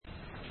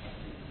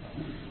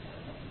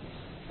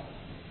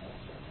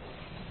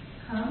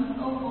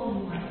O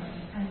Holy One,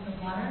 as the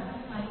water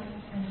of life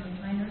and the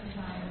refiner's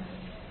fire.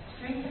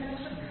 Strengthen us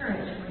with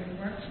courage for your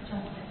work of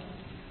justice,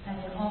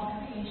 that in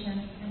all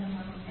creation and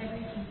among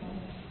every people,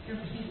 your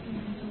peace may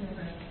be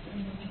delivered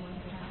in the joy of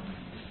God,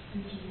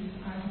 through Jesus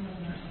our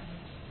deliverer.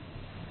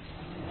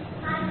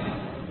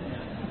 Amen.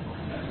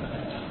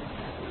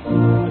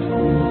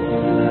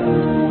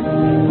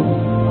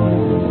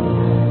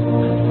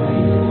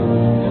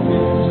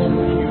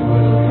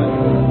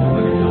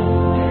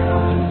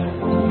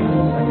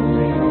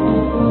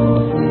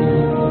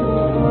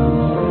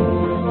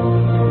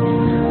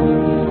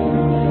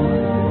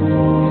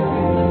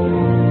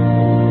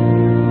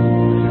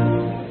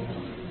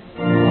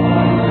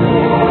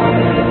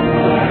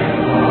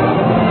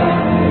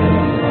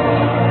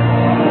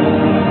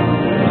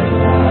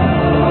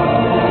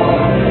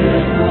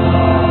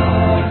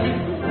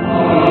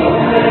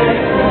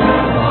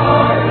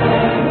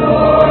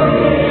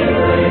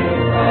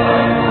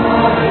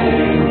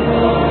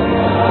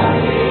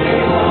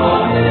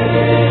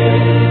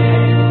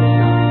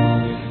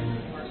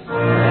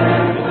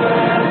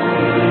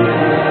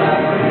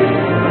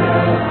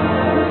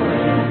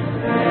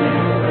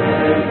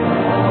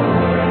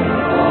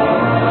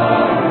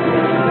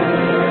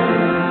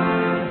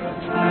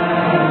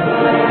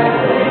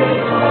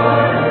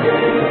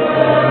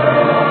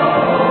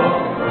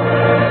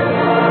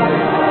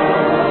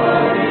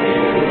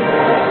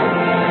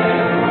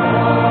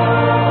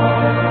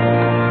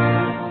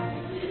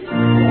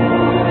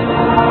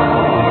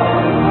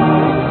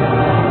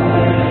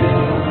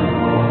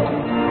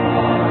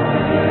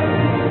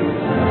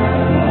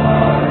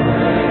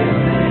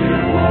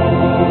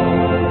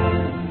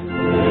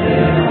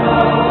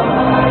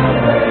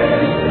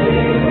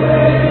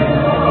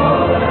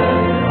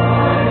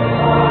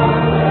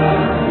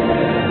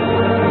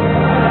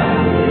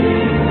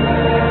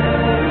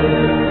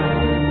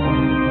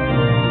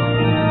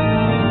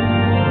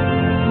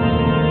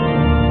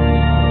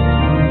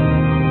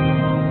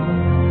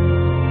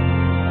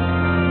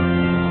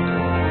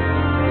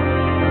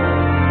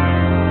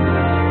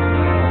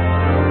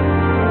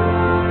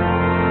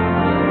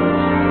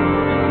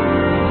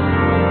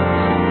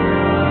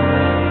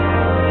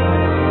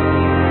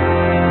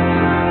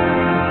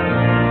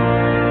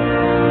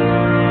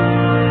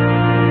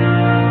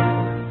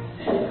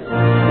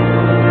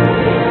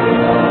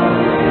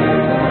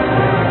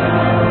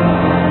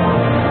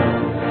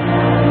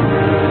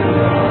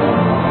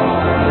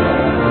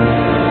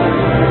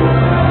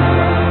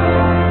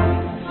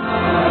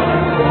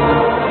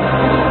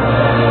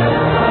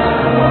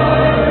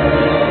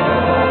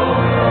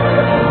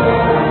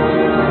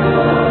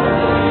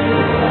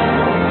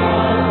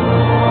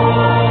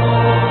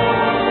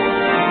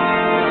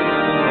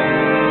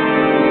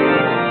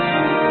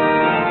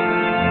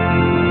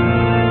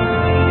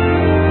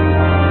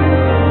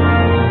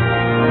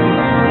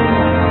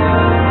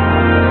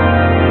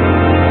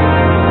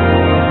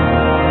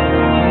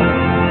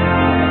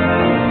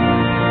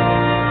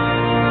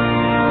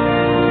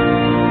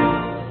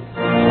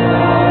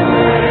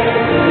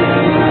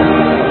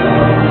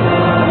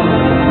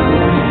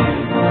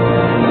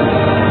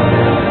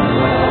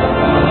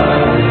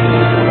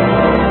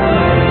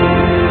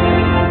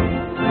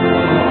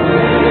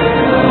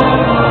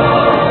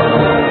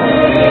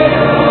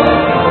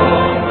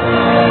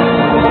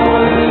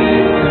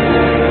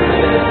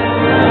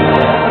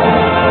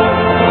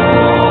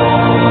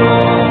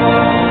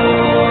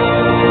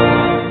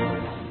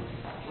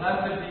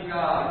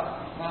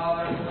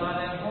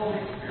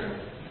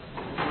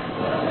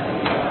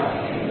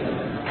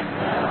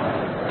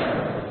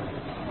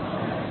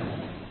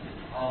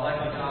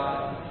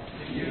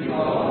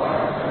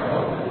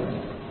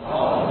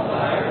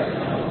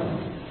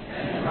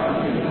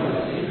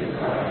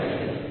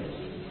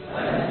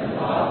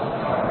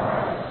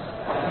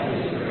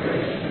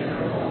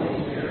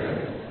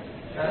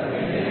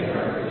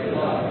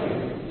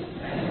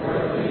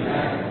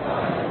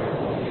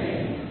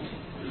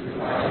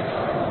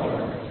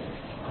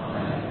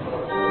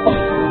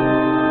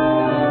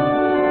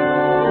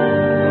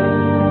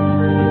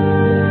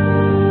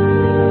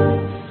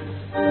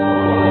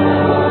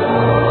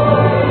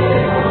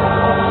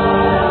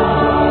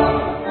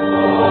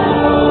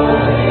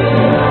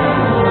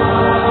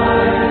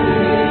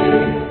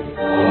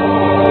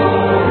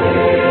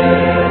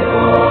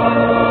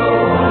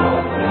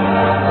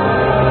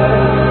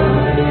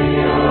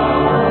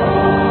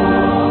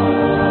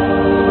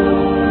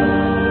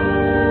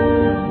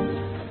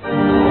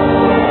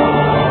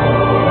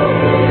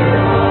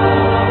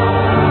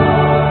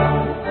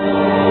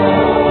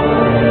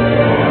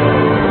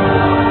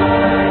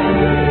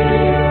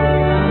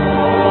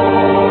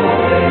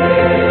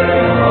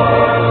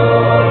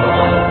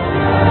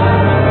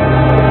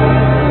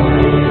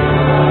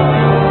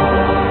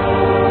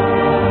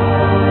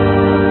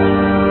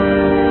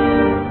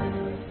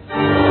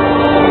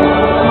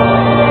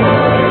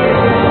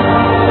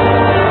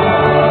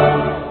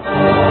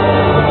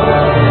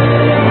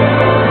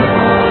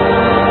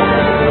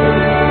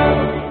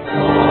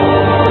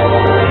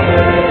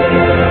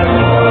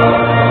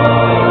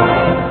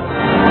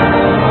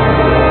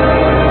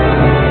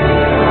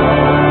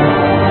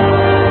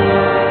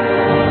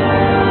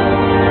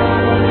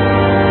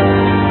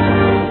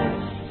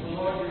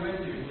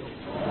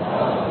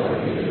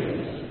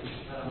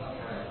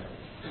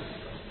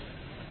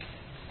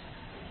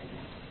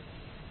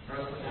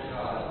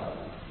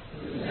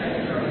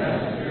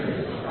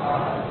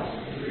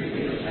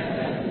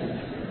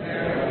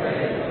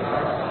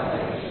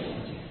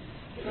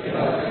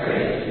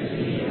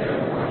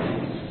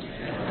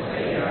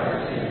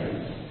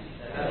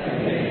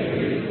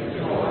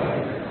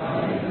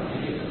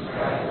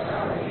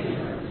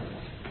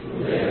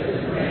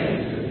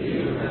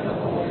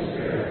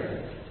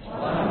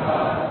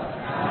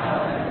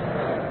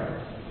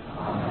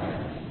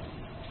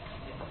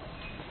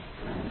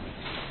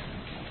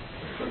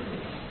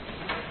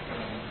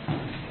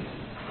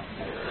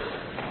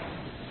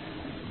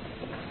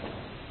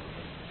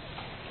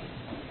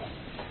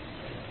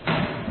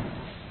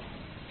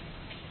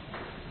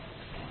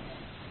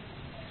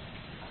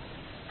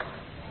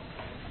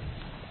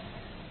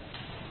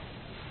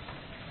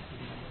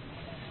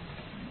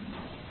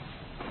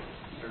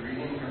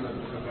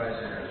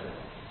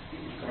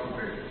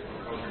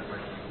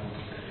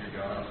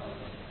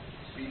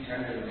 Speak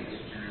tenderly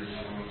to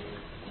Jerusalem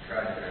and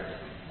cry to her.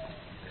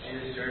 That she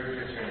has served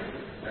her term,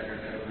 that her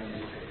penalty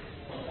is paid.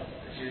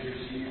 That she has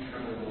received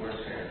from the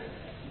Lord's hand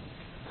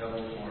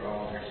double for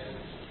all her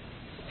sins.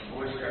 A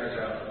voice cries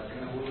out,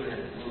 in the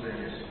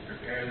wilderness,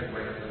 prepare the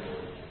way of the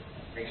Lord.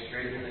 Make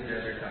straight in the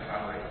desert a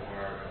highway for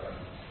our God.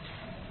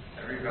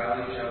 Every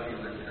valley shall be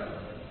lifted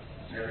up,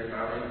 and every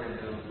mountain and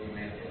hill be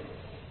made low.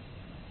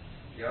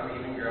 The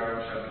uneven ground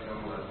shall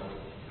become level,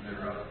 and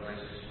the rough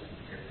places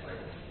get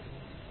plain.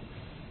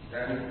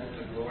 Then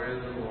the glory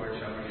of the Lord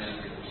shall be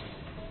revealed,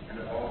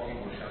 and all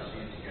people shall see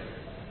it together.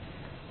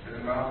 For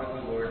the mouth of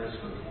the Lord is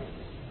spoken.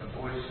 A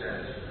voice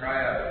says,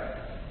 cry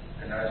out.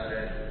 And I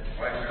said,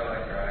 why shall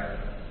I cry?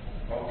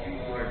 All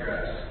people are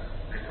grass.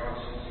 Their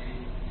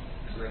constancy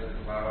is like the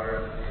flower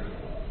of the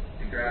field.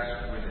 The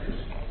grass withers,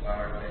 the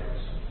flower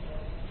fades,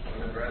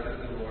 when the breath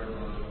of the Lord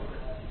blows over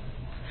it.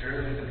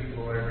 Surely the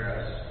people are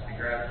grass. The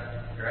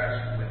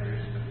grass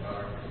withers, the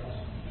flower fades.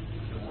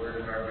 The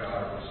word of our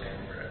God will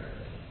stand forever.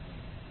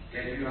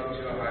 Get you up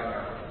to a high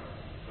mountain,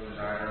 O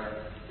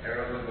Zion,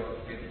 herald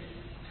of good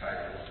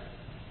tidings.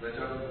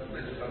 Lift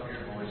up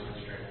your voice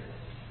with strength,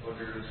 O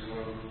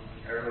Jerusalem,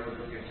 herald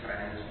of good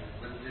tidings.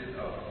 Lift it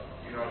up,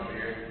 do not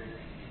fear.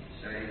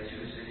 Say to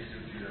the cities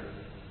of Judah,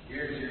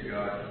 here is your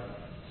God.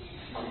 See,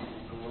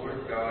 the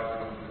Lord God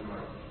comes with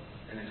might,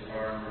 and his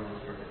arm rules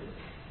for him.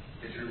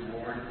 His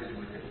reward is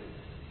with him,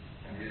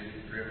 and his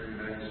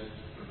recompense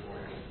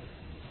before him.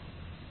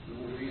 He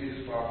will feed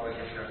his flock like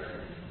a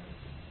shepherd.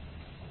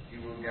 He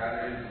will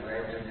gather his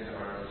lambs in his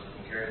arms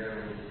and carry them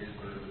in his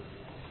bosom,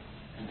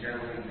 and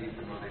gently lead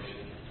them on their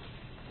sheep.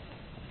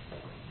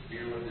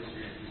 Hear what the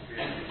Spirit is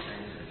saying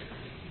to the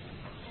church.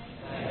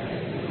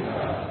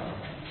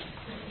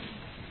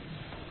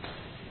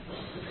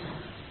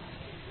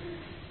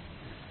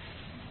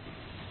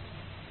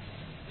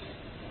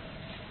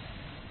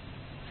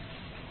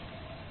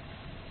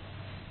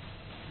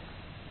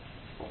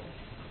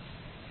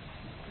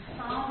 The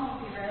psalm will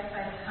be read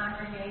by the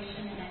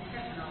congregation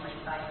antiphonally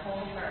by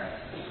whole verse,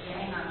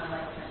 beginning on the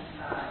left-hand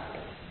side.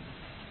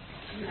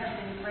 You have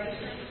been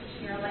gracious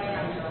to your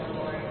land, O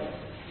Lord.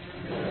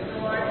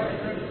 Restore the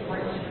good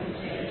fortune of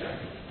Jacob.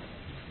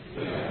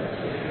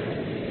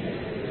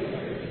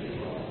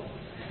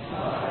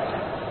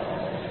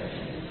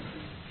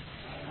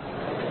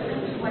 Listen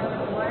to what the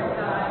Lord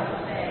God is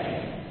saying,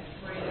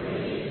 for he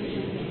leads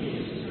in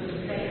peace to his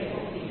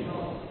faithful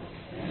people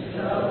and to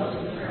those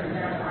who turn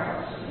their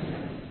hearts to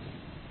him.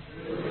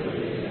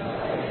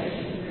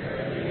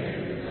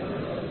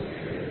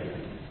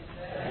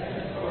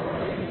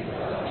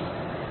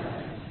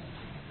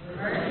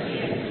 Mercy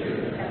and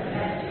truth have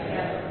met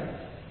together.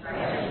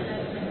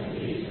 Righteousness and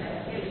peace have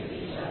kissed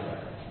each other.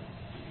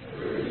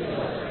 Truth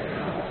shall spring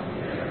out from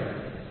the earth,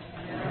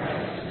 and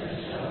righteousness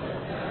shall look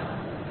down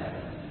from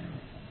heaven.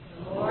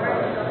 The Lord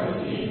shall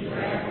indeed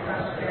grant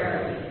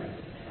prosperity,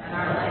 and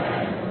our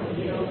land will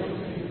yield its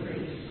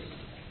increase.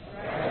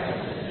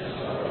 Righteousness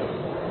shall go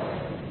before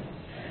him,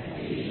 and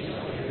peace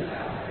shall be the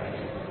pathway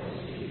toward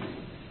his feet.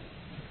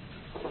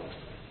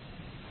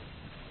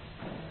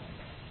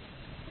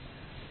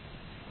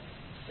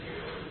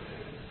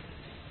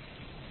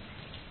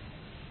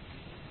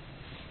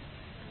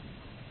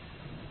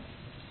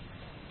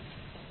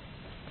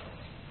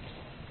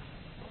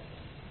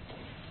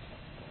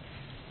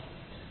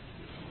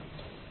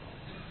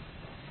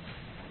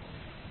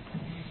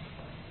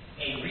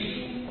 A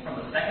reading from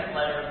the second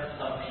letter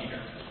of Peter.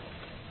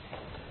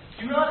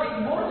 Do not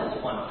ignore this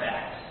one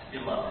fact,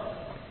 beloved,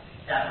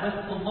 that with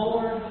the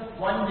Lord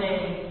 1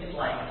 day is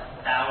like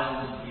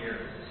 1,000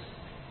 years,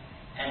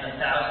 and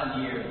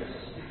 1,000 years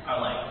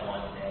are like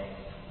 1 day.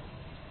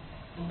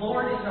 The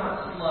Lord is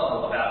not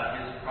slow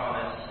about his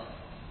promise,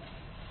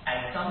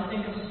 as some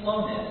think of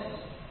slowness,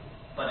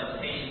 but is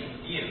patient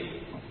with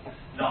you,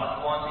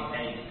 not wanting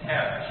any to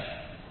perish,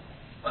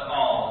 but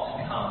all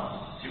to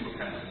come to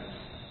repentance.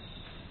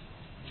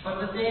 But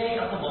the day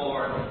of the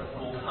Lord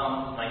will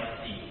come like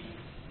a thief,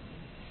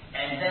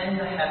 and then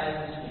the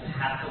heavens will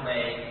pass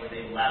away with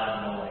a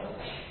loud noise,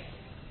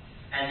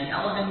 and the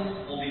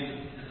elements will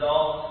be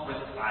dissolved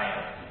with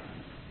fire,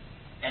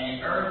 and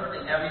the earth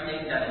and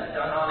everything that is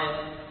done on it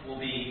will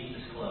be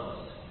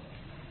disclosed.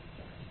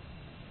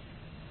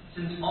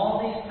 Since all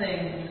these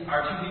things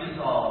are to be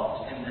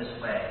dissolved in this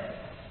way,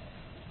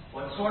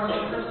 what sort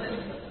of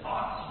person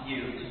ought you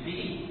to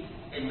be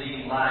in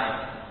leading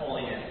lives of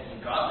holiness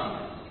and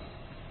godliness,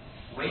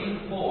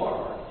 waiting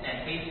for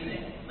and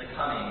hastening the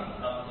coming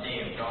of the day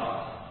of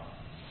God,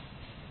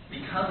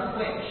 because of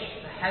which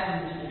the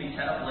heavens will be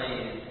set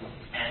ablaze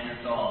and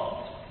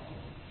dissolved,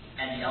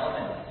 and the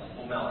elements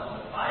will melt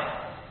with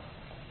fire?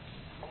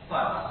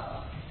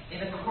 But,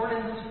 in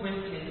accordance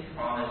with his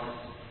promise,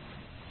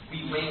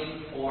 we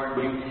wait for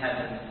new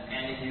heavens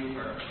and a new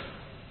earth,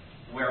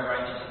 where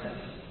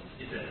righteousness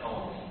is at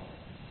home.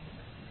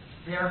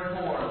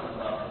 Therefore,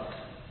 beloved,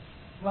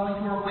 while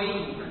you are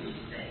waiting for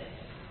these things,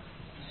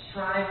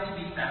 strive to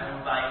be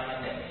found by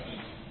him at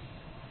peace,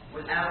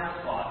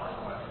 without spot or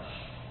blemish,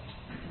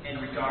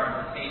 in regard to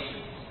the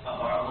patience of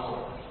our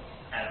Lord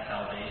as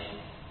salvation.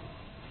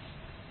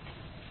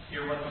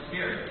 what the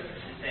Spirit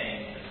is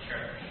saying to the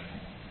church.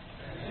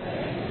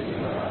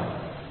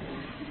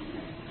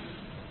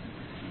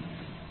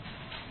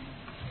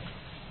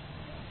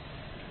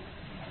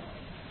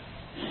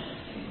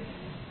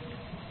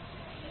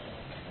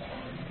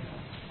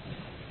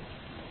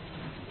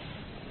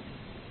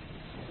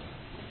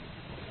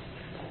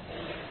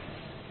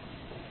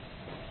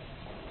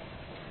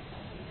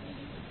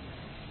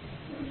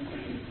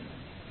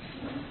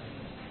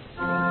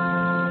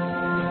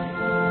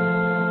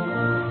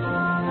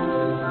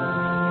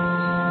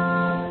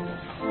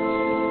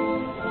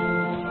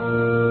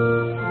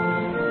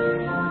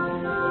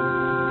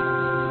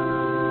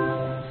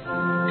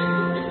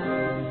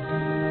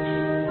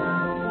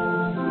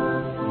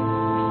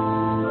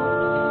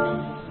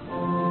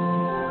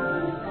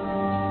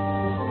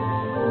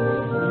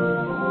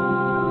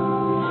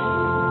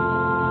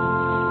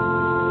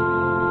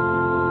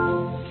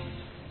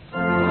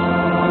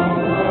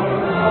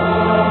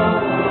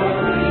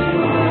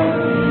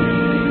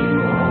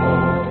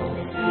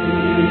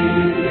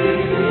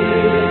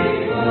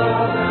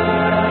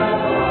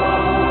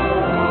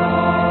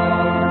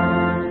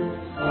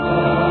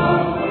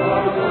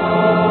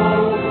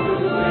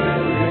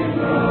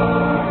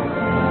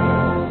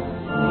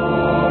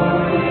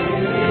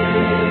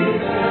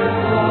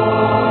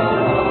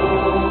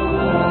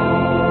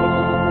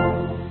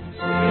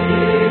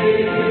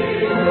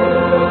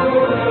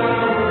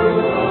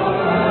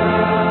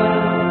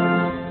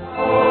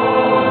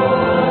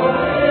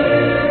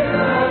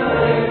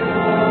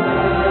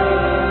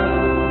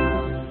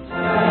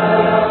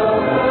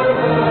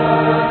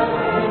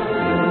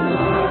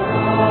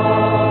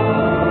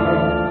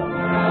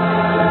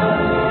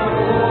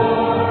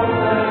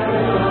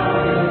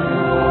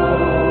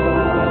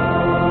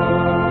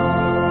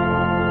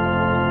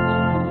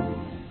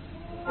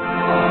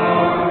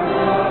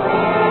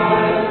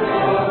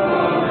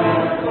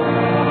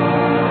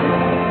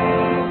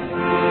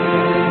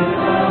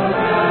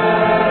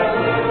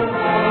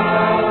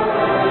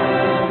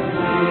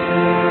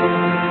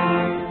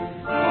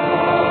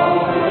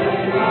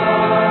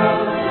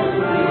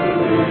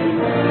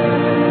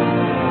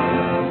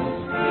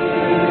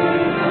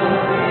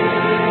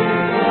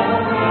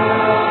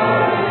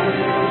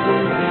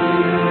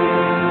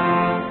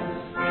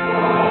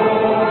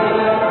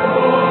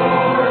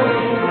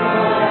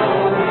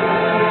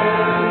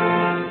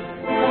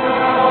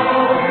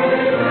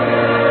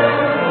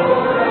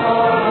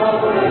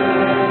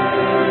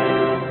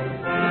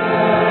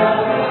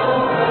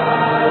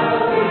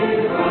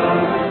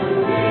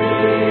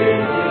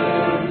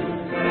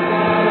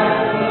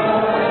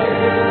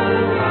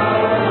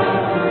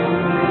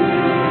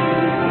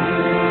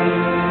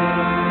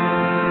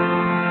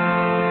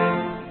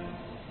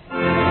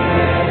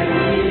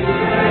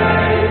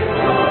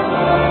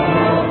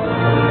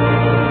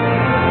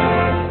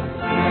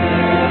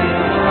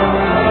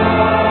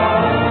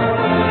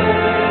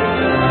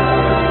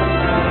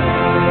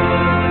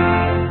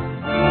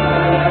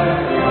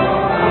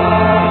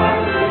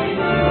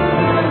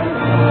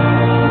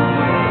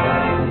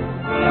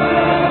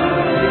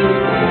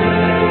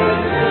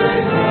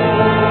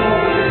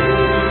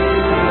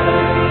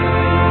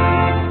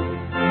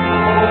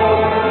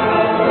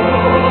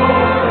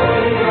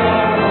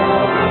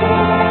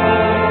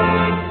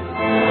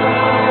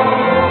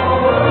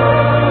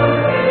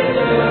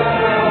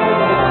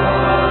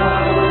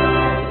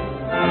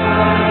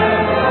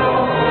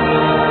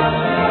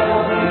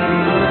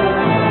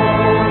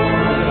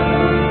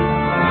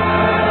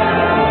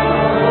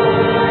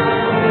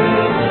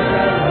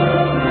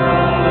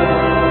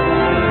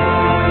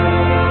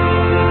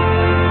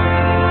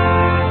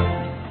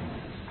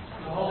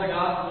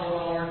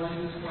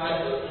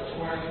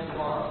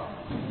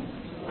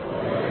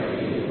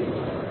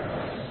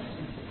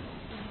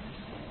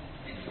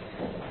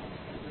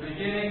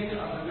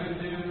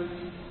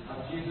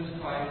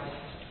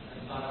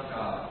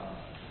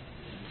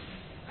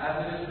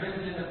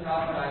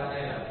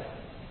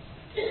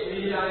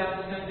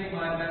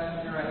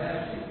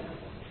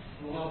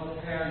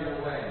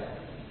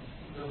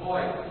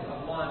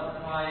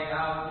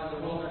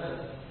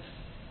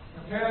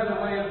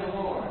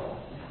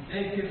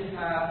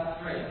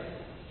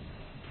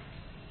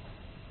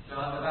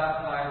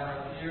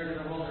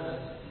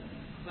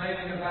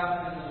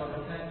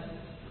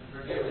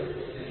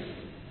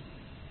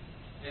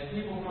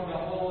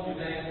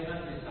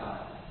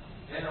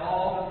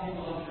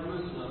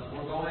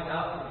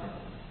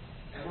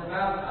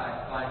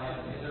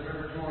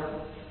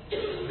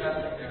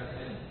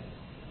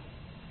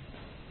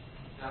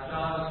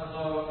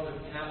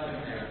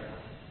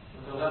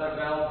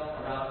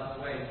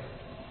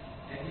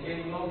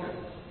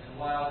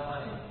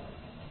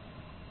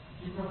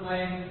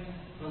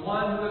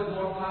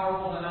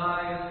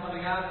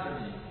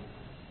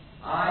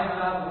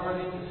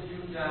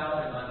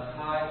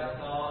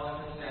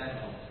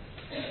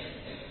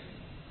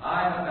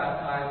 I have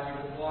baptized you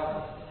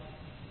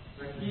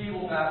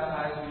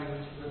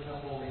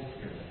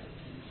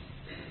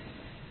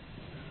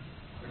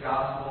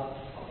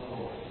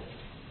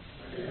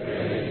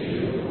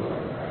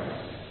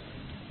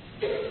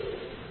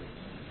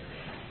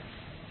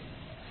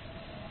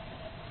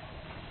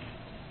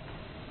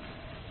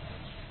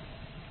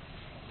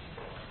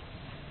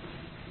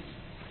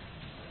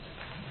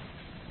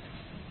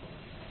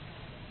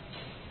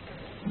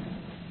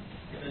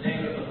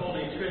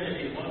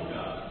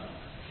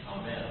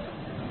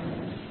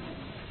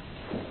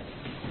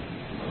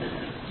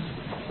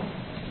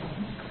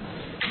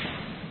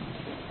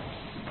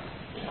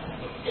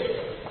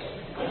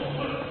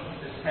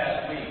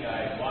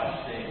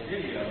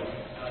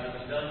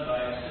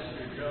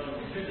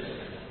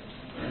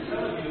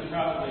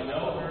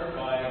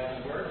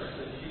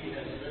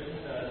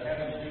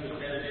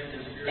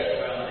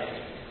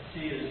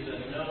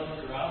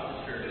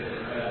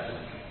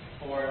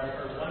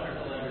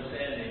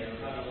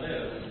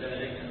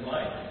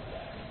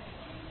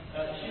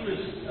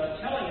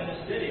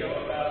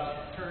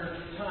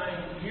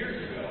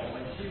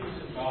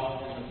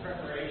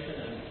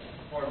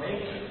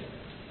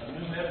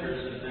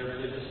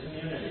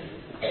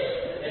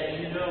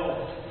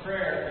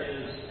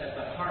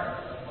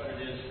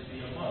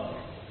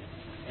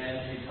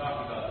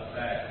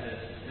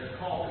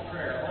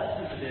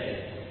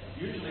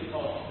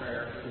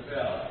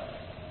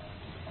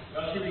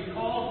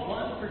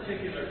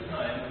particular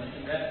time when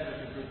she met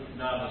with a group of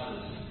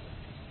novices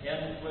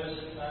and was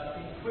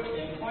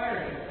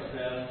inquiring of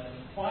them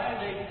why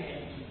they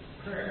came to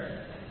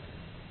prayer.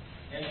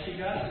 And she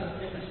got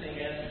some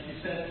interesting answers. She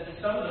said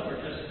some of them were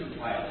just too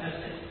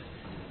pietistic,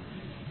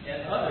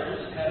 and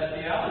others had a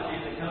theology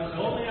that comes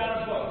only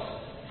out of books.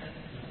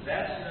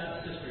 That's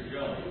not Sister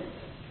Joan.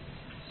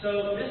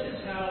 So this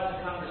is how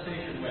the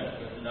conversation went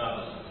with the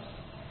novices.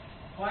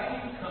 Why do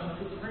you come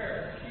to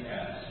prayer? She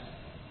asked.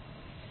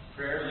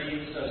 Prayer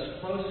leads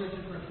us closer to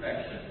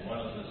perfection, one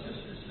of the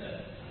sisters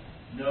said.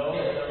 No,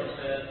 Joan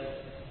said,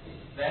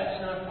 that's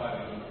not why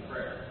we go to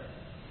prayer.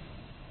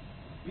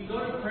 We go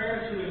to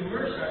prayer to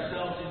immerse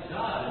ourselves in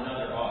God,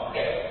 another offered.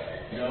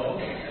 No,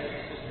 said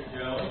Sister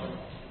Joan,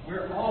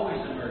 we're always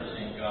immersed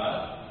in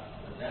God,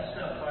 but that's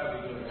not why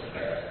we go to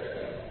prayer.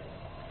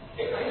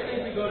 I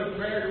think we go to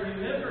prayer to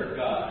remember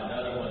God,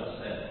 another one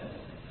said.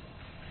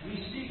 We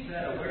seek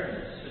that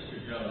awareness, Sister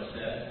Joan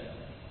said,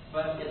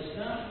 but it's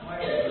not why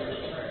we go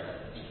to prayer.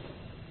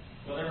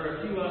 Well, there were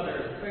a few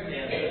other quick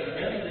answers, and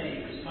then the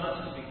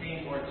responses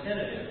became more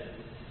tentative.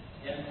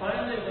 And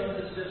finally, one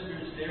of the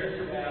sisters dared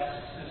to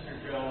ask Sister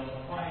Joan,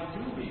 why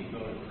do we go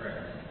to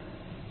prayer?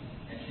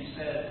 And she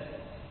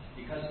said,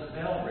 because the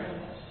bell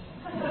rings.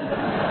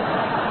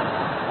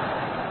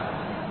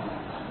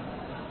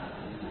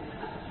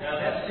 Now,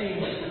 that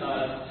seems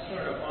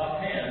sort of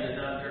offhand and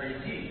not very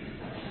deep.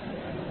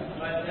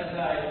 But as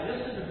I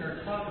listened to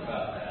her talk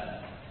about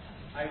that,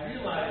 I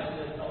realized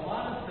that a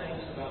lot of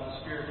things about the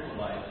spiritual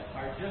life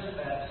are just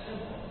that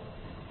simple.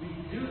 We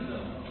do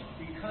them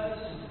because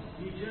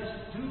we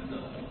just do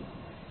them.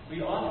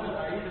 We often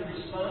are either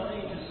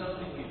responding to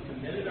something we've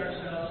committed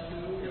ourselves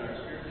to in our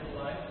spiritual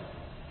life,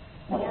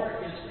 or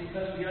it's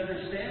because we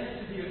understand it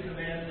to be a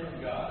command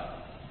from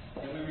God,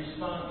 and we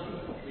respond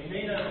to it. We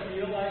may not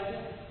feel like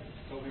it,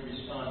 but we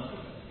respond to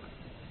it.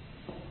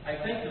 I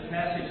think the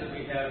passage that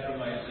we have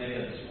from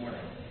Isaiah this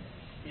morning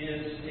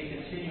is a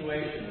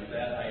continuation of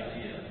that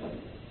idea.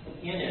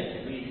 In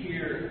it, we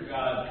hear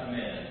God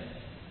command,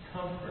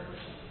 comfort,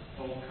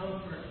 oh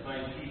comfort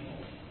my people.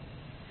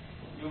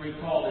 You'll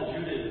recall that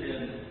Judah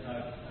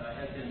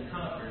had been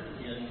conquered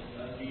in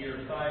the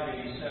year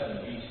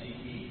 587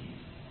 BCE,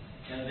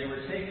 and they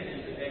were taken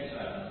into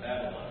exile in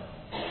Babylon.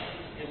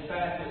 In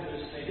fact,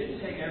 they didn't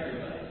take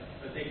everybody,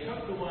 but they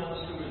took the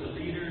ones who were the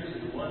leaders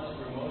and the ones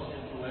who were most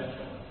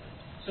influential.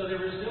 So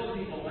there were still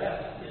people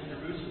left in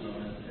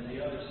Jerusalem and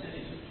the other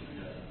cities of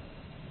Judah.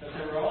 But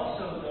there were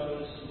also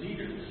those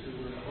leaders who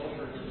were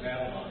over in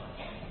Babylon.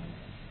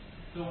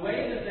 The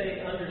way that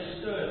they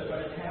understood what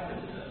had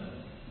happened to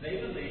them,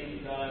 they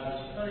believed God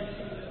was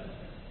punishing them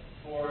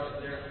for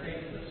their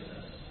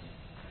faithlessness.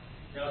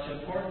 Now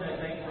it's important,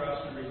 I think, for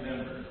us to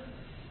remember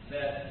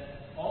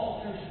that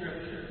all through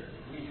Scripture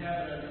we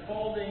have an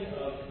unfolding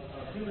of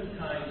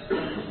humankind's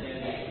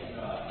understanding of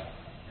God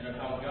and of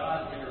how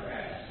God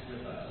interacts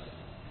with us.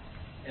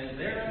 And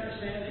their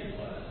understanding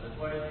was that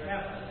what had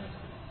happened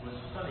was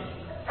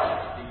punishment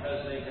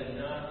because they had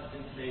not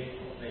been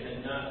faithful, they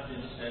had not been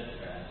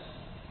steadfast.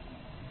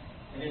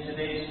 And in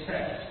today's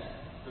text,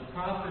 the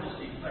prophet is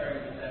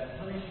declaring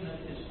that punishment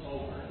is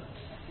over,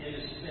 it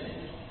is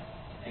finished,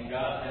 and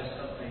God has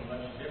something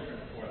much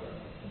different for them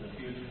in the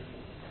future.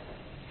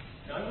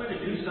 Now I'm going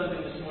to do something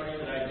this morning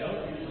that I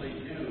don't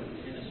usually do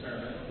in a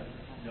sermon.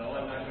 No,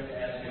 I'm not going to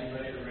ask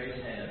anybody to raise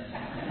hands.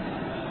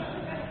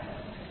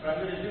 But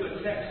I'm going to do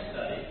a text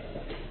study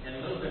and a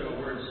little bit of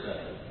word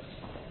study.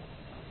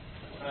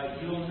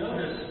 You'll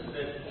notice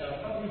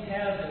that what we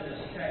have in this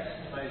text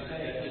from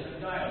Isaiah is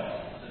a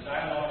dialogue. It's a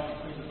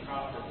dialogue between the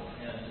prophet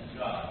and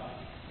God.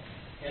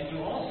 And you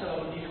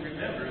also need to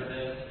remember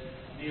that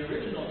the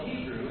original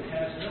Hebrew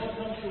has no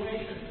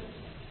punctuation.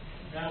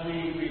 Now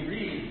we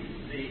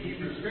read the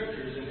Hebrew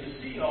Scriptures and we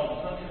see all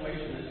the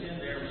punctuation that's in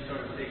there, we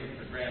sort of take it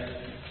for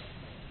granted.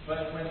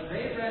 But when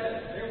they read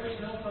it, there was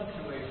no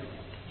punctuation.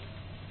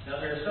 Now,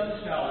 there are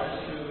some scholars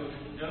who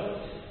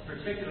don't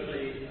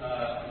particularly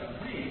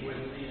agree with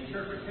the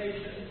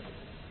interpretation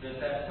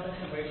that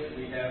punctuation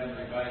we have in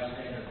the Revised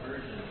Standard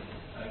Version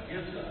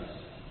gives us.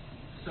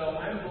 So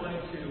I'm going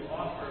to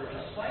offer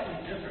a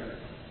slightly different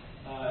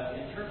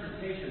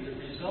interpretation that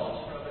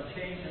results from a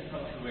change in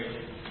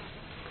punctuation.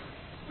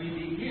 We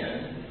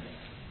begin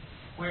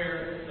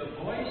where the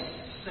voice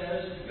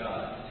says to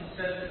God, it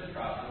says to the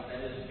prophet,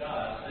 that is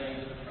God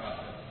saying to the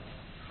prophet,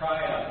 cry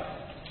out.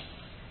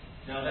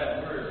 Now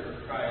that word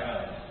for cry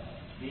out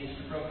means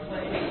to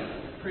proclaim,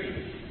 to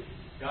preach.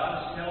 God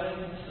is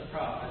telling the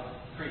prophet,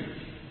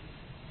 preach.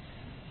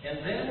 And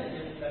then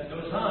it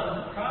goes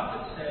on, the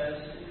prophet says,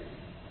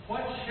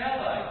 what shall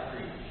I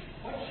preach?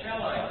 What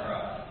shall I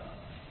cry?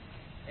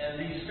 And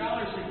the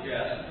scholars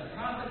suggest that the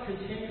prophet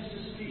continues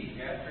to speak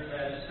after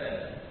that is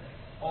said.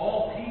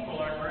 All people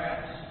are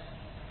grass.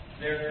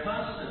 Their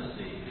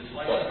constancy is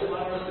like the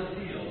flowers of the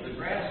field. The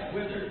grass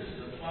withers,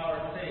 the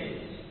flower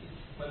fades.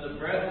 When the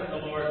breath of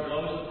the Lord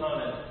blows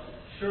upon it,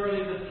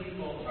 surely the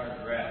people are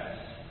grass.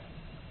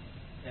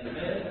 And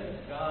then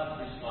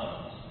God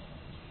responds,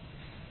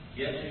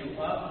 get you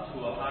up to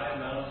a high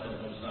mountain,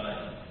 O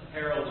Zion,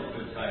 herald of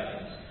good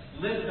tidings.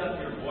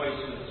 voice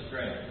with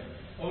strength.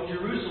 O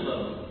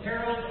Jerusalem,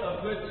 herald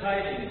of good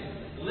tidings,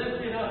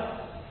 lift it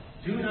up.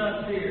 Do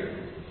not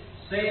fear.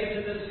 Say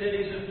to the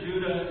cities of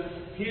Judah,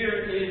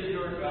 here is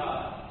your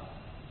God.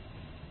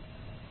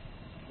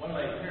 One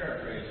might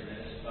paraphrase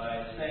this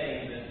by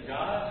saying that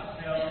God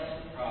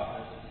tells the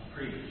prophet,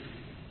 preach.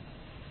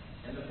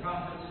 And the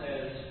prophet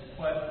says,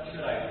 what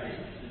should I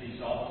preach to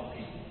these awful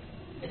people?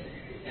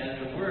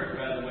 And the word,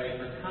 by the way,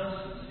 for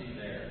constancy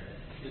there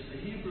is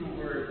the Hebrew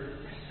word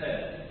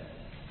hesed.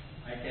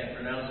 I can't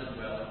pronounce it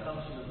well. It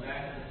comes from the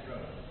back of the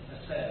throat.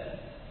 Hesed.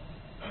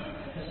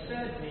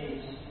 Hesed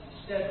means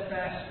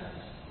steadfastness,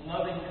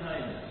 loving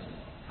kindness.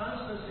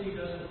 Constancy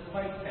doesn't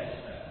quite catch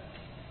that.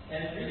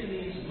 And it really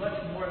means much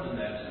more than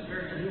that. It's a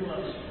very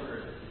nuanced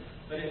word.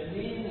 But it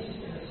means,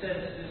 in a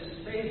sense,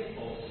 this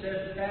faithful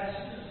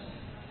steadfastness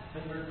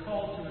that we're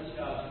called to as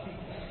God's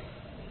people.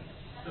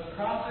 The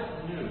prophet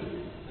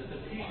knew that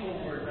the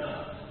people were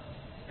not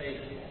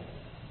faithful.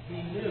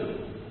 He knew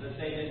that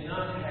they did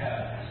not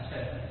have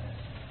hesed.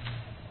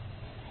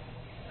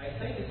 I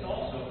think it's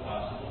also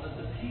possible that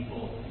the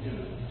people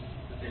knew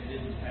that they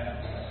didn't have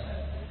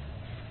hesed.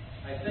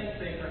 I think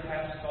they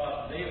perhaps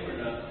thought they were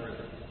not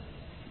worthy.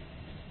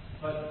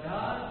 But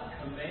God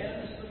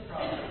commands the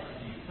prophet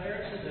to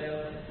declare to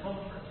them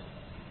comfort.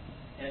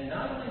 And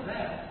not only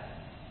that,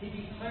 he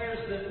declares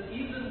that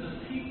even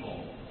the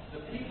people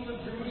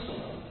of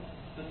Jerusalem,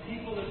 the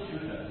people of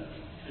Judah,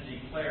 should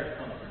declare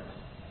comfort.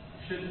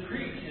 Should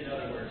preach, in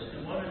other words,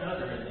 to one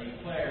another and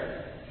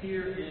declare,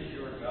 here is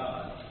your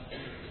God.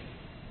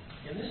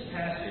 In this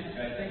passage,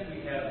 I think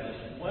we have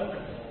this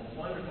wonderful,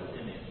 wonderful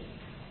image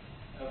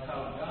of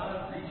how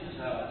God reaches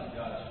out to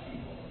God's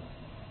people.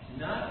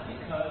 Not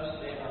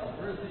because they are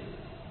worthy,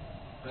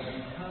 but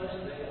because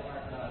they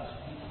are God's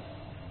people.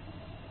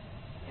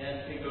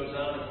 And it goes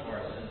on, of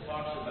course, and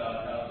talks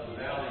about how the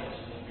valleys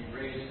will be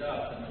raised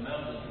up and the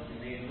mountains will be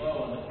made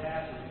low and the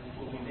path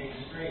will be made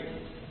straight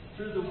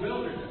through the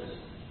wilderness.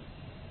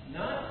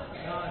 Not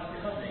God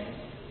coming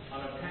on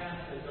a path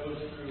that goes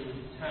through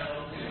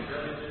towns and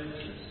villages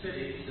and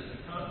cities as a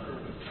conqueror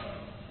would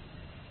come,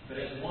 but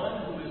as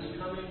one who is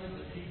coming to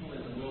the people in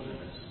the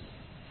wilderness,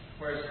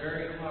 where it's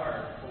very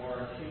hard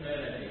for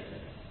humanity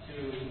to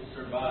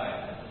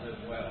survive and to live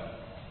well.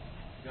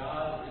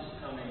 God is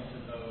coming to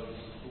those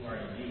who are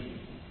in need.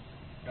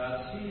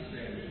 God sees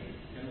their need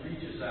and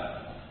reaches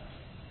out.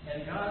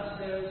 And God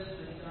says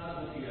that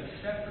God will be a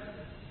shepherd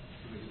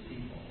to his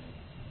people.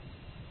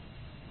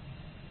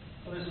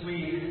 Well, as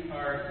we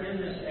are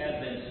in this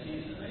Advent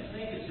season, I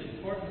think it's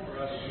important for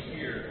us to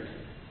hear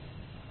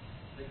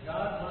that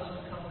God wants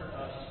to comfort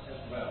us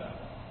as well.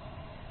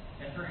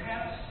 And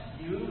perhaps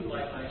you,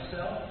 like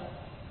myself,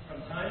 from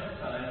time to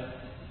time,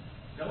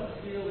 don't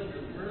feel that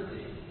you're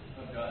worthy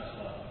of God's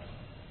love.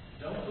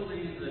 Don't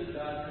believe that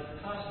God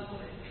could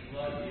possibly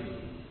love you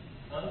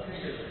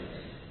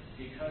unconditionally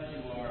because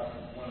you are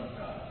one of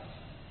God's.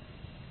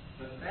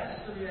 But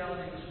that's the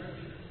reality of the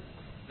Scripture.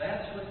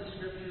 That's what the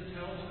Scripture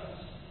tells us.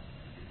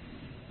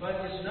 But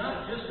it's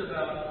not just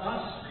about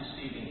us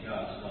receiving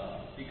God's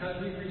love, because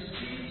we've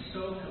received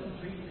so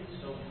completely,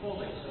 so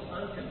fully, so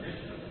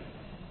unconditionally.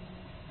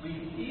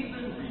 We've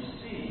even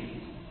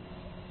received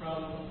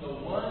from the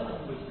one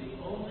who is the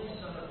only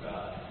Son of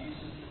God,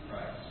 Jesus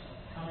Christ,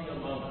 coming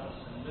among us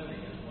and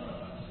living as one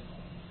of us.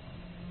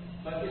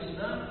 But it's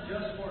not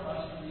just for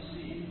us to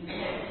receive.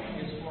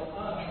 It's for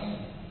us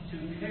to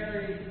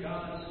carry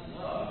God's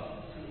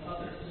love to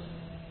others,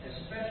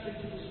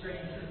 especially to the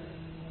stranger,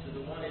 to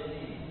the one in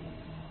need.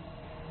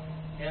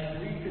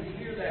 And we could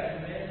hear that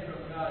command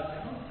from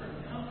God,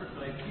 comfort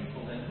my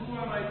people. And who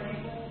are my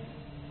people?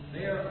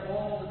 They are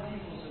all the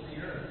peoples of the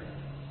earth.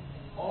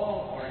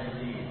 All are in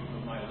need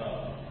of my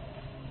love.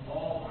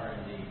 All are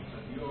in need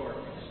of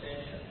your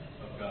extension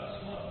of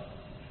God's love.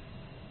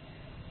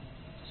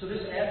 So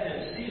this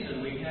Advent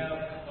season, we have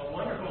a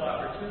wonderful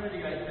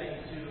opportunity, I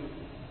think, to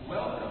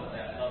welcome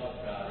that love of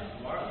God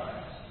into our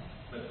lives,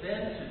 but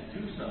then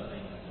to do something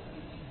with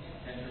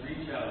it and to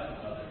reach out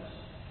to others.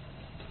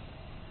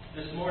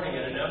 This morning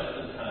at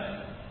announcement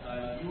time,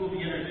 you will be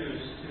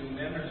introduced to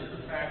members of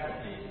the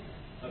faculty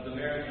of the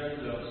Mary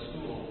Junzo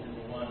School in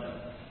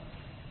Rwanda.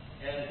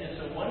 And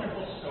it's a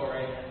wonderful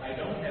story. I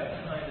don't have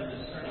time in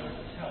this sermon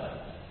to tell it,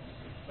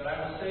 but I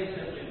will say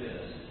simply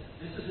this.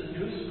 This is a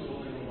new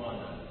school in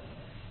Rwanda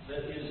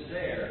that is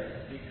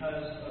there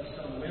because of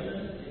some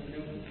women in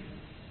Newton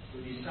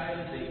who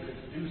decided they could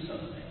do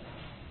something.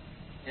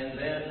 And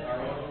then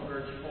our own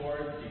Birch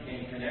Ford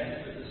became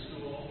connected with the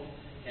school,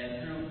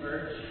 and through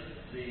Birch,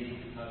 the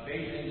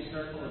Beijing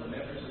Circle and the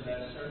members of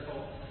that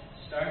circle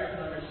started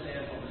to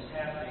understand what was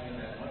happening in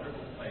that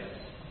wonderful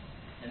place,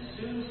 and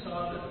soon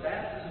saw that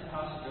that was a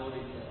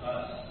possibility for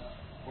us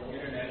for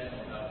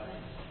international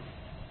outreach.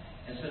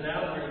 And so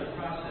now we're in the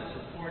process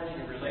of forging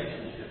a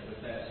relationship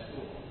with that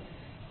school.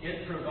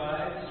 It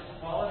provides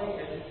quality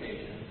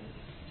education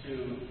to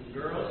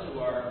girls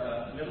who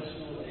are middle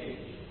school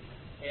age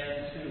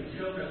and to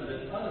children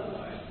that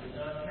otherwise would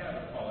not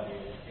have a quality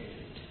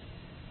education.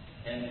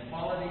 And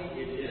quality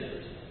it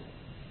is.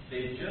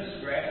 They've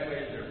just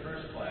graduated their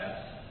first class,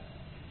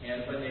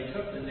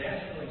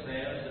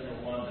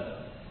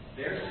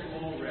 Their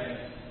school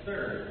ranked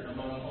third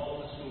among all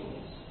the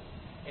schools.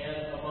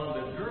 And among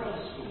the girls'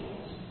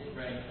 schools, it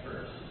ranked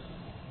first.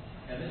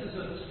 And this is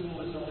a school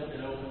that's only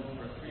been open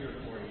for 3 or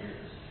 4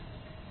 years.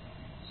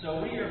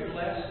 So we are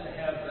blessed to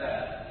have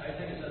that. I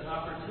think it's an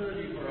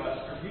opportunity for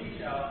us to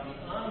reach out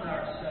beyond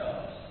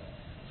ourselves,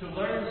 to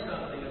learn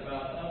something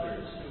about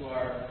others who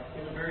are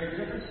in a very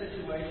different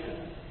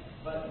situation,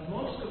 but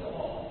most of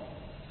all,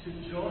 to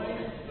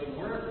join the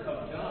work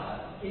of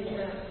God in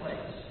that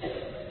place,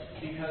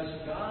 because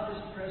God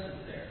is present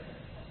there,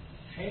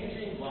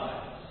 changing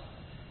lives,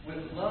 with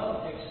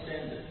love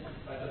extended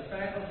by the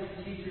faculty,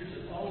 teachers,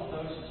 and all of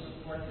those who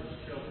support those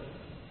children,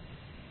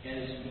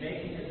 and is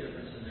making a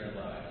difference in their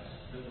lives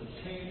that will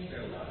change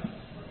their lives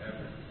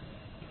forever.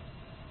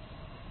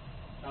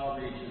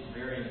 Outreach is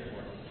very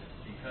important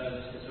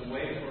because it's a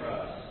way for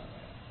us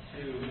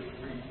to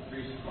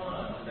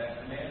respond to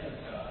that command of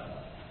God,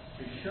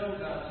 to show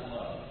God's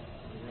love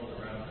to the world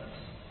around us.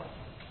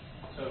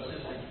 So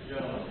Sister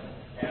Joan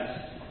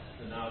asked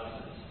the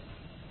novices,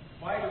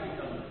 why do we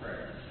come to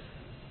prayer?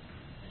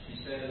 She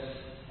says,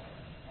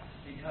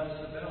 because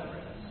the bell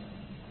rings.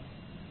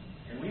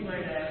 And we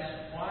might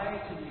ask,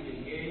 why do we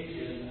engage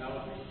in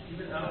outreach,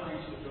 even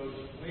outreach that goes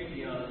way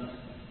beyond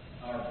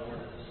our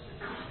borders?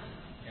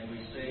 And we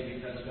say,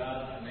 because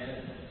God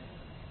commanded it.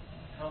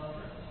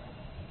 Comfort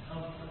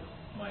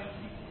my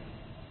people.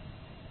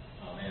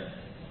 Amen.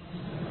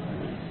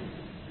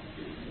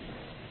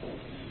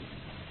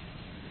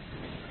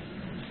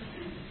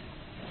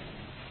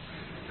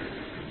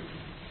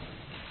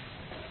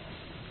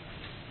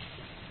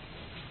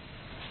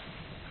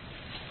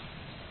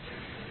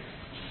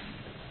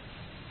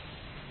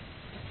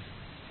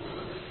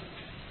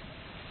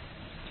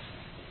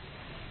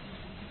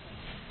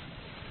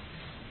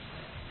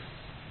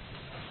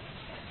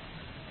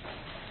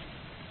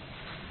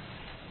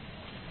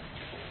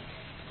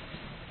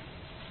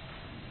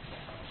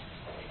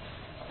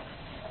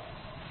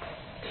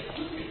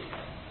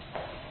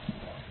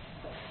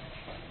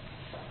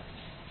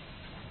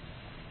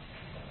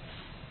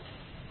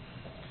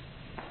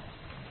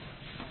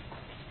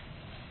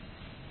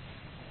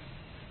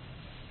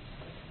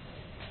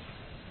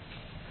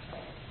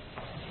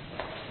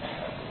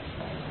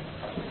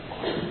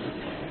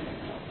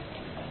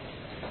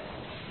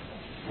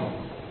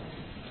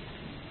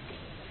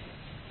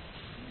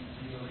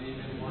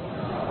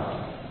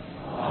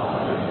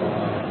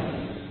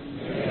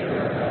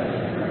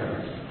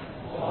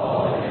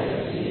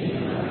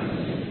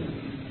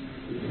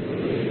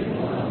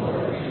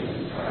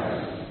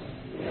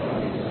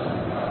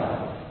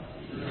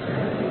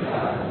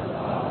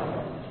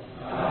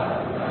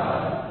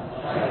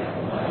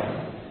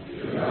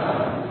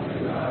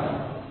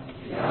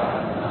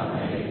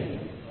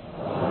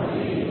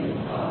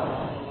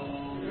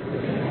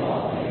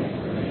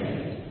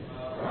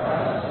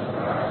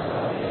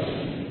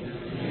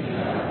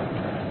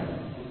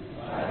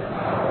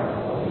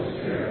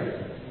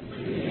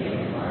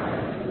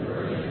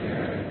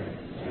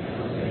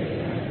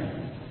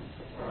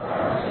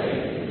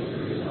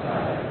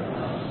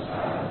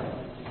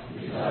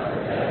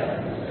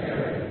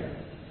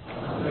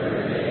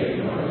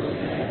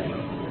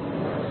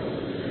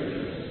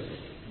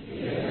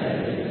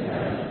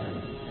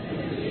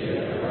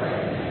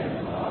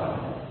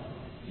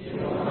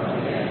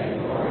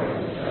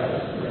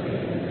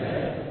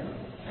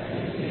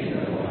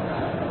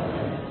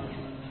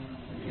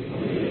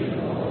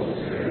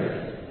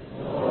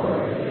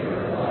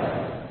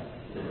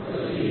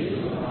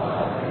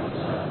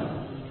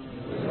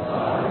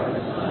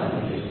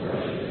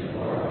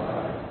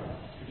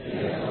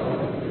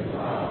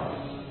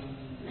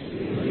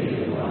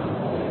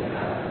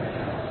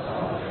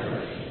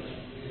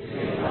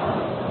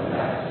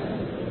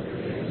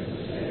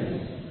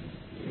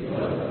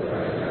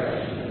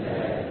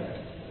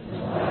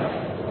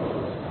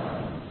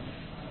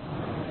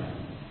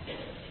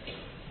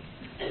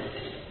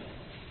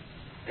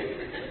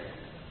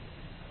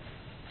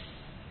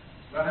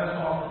 Let us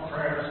offer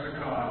prayers to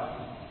God,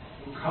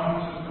 who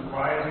comes as the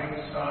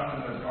rising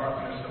sun in the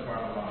darkness of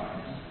our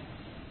lives.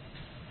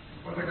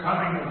 For the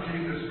coming of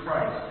Jesus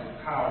Christ in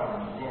power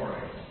and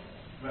glory,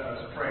 let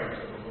us pray to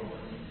the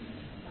Lord.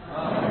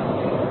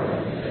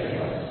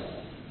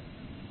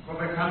 For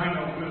the coming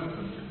of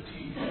wisdom to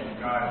teach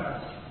and guide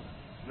us,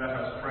 let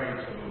us pray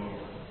to the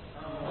Lord.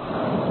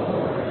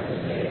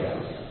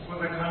 For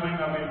the coming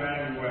of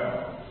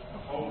Emmanuel, the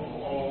hope of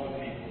all the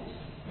peoples,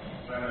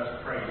 let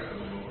us pray to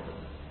the Lord.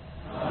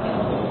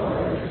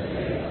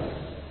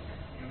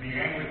 In the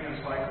Anglican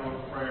cycle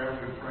of prayer,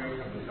 we pray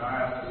for the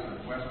Diocese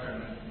of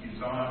Western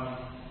Izan,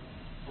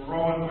 for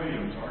Rowan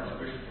Williams,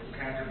 Archbishop of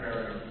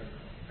Canterbury,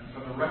 and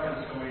for the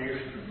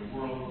reconciliation of the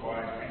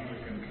worldwide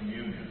Anglican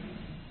communion.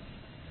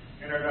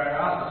 In our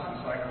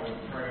diocesan cycle of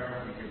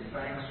prayer, we give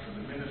thanks for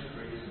the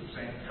ministries of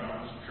St.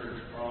 John's Church,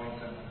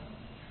 Arlington,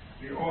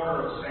 the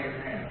Order of St.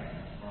 Anne,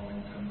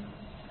 Arlington,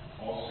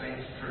 All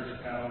Saints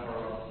Church,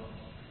 Attleboro,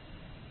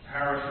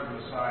 Parish of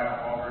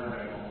Messiah,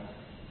 Auburndale,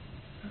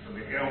 and for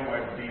the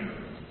Alewife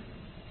Deanery,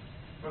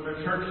 for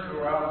the church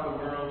throughout the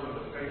world of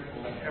the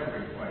faithful in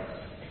every place.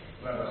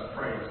 Let us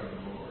pray to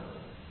the Lord.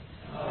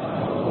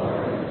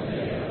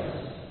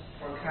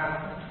 For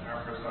Catherine, our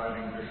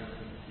presiding bishop,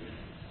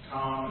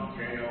 Tom and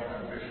Gail,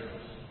 our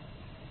bishops,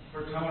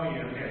 for Tony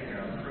and Nick,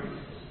 our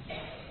priests,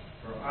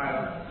 for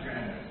Ivan,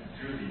 Janet,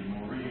 Judy,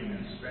 Maureen,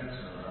 and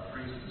Spencer, our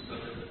priest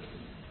associates,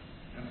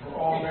 and for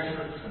all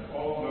bishops and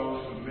all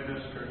those who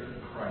minister to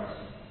Christ,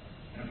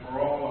 and for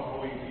all the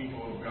holy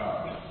people of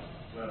God,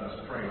 let us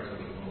pray to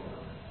the Lord.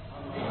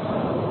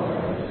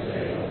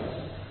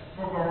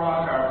 For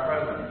Barack, our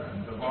president,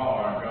 and Deval,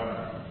 our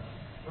governor,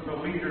 for the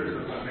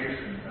leaders of the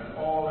nations and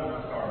all in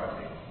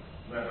authority,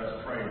 let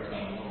us pray to the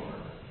Lord.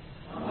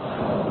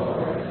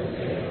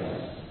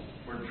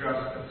 For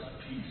justice,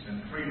 peace, and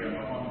freedom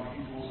among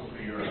peoples of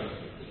the earth,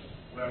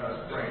 let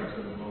us pray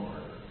to the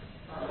Lord.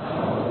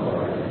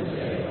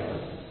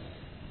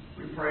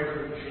 We pray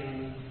for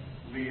Jean,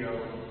 Leo,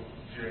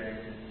 Jay,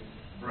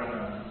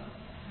 Brenna,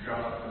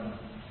 Jonathan,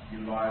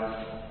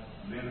 Elijah,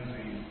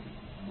 Lindsay,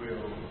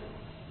 Will,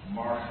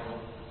 Marshall,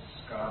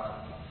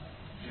 Scott,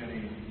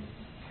 Jenny,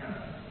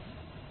 Kenneth,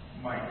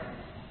 Mike,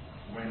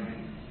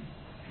 Wendy,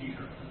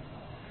 Peter,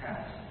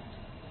 Pat,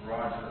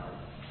 Roger,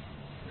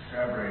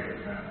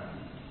 Chabrier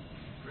family,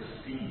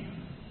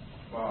 Christine,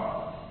 Bob,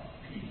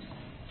 Pete,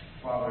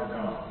 Father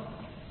Don,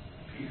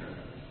 Peter,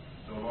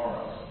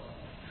 Dolores,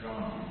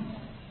 John,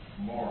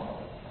 Maura,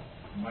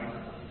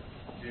 Michael,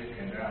 Dick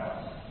and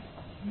Alice,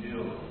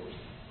 Neil,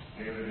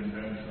 David and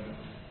Benjamin,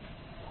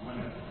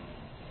 Gwyneth,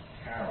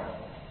 Carol,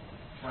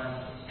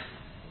 Francis,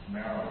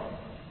 Marilyn,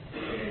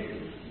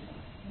 Dave,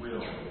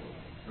 Will,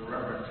 the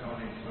Reverend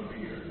Tony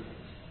Clavier,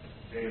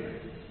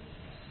 David,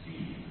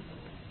 Steve,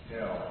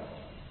 Dell,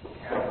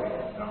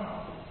 Kathy,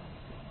 Don,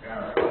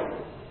 Barry,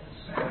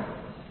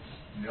 Sandra,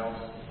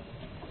 Nelson,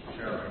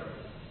 Sherry,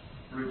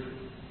 Bridget,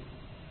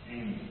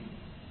 Amy,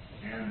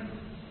 Andrew,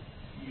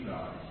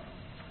 Eli,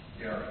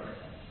 Derek,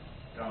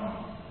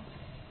 Don,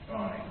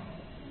 Bonnie,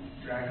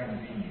 Jack and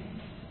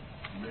Dean,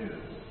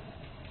 Liz,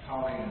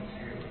 Holly and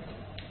Taylor,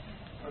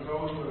 for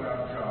those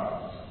without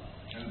jobs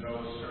and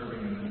those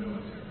serving in the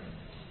military.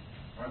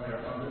 Are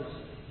there others?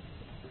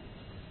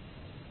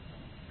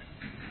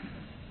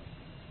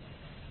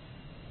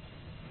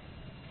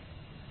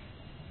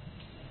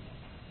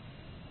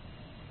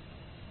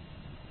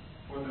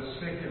 For the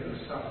sick and the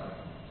suffering,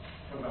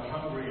 for the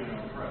hungry and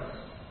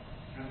oppressed,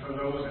 and for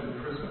those in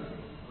prison,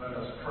 let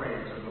us pray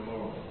to the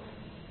Lord.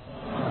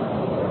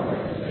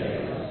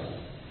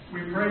 We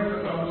pray for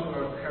those who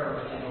have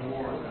perished in the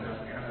wars in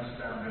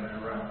Afghanistan and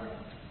Iraq,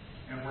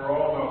 and for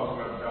all those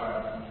who have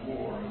died from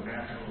war and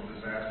natural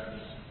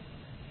disasters.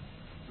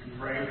 We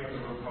pray for the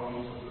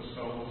repose of the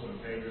souls of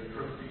David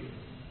Prifty,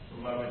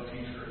 beloved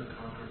teacher at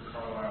Concord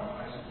Carlisle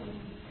High School,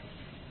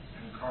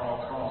 and Carl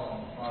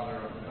Carlson, father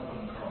of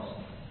Ellen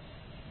Carlson.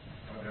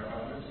 Are there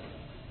others?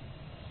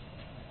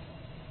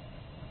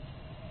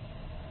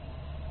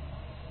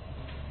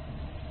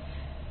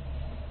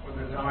 For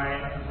the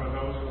dying and for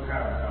those who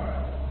have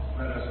died,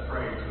 let us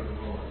pray to the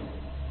Lord.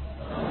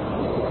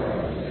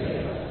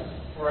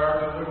 For our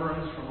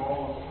deliverance from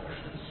all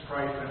affliction,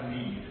 strife, and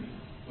need,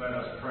 let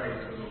us pray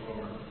to the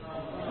Lord.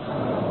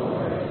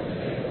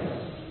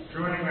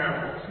 Joining our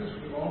voices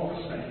with all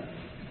the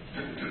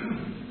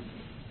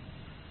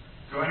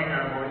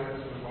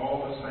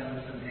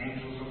saints, and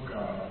angels of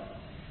God,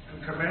 and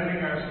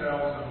commending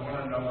ourselves and one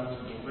another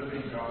to the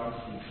living God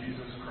through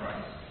Jesus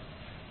Christ,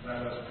 let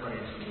us pray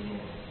to the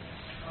Lord.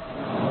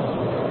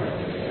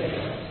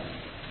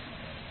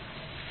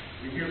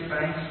 We give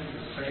thanks for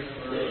the safe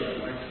birth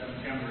of Langston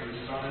Henry,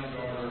 son and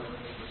daughter,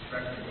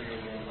 respectively, of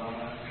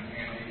Rosanna and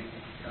Andy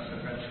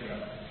Casavecchia,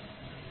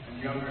 and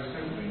younger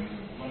siblings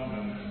of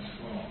London and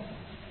Sloan.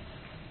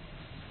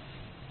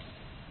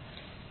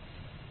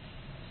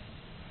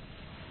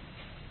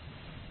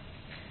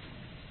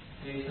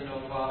 Hasten,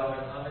 O Father,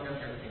 the coming of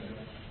your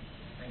kingdom,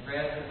 and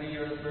grant that we,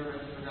 your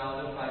servants, who now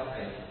live by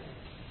faith,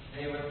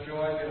 may with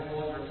joy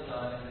behold your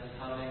Son in his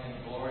coming in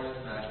glorious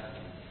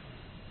majesty,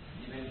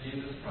 even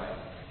Jesus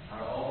Christ,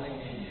 our only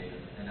mediator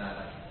and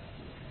advocate.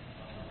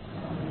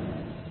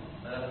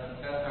 Let us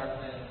confess our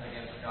sins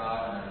against God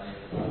and our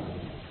neighbor.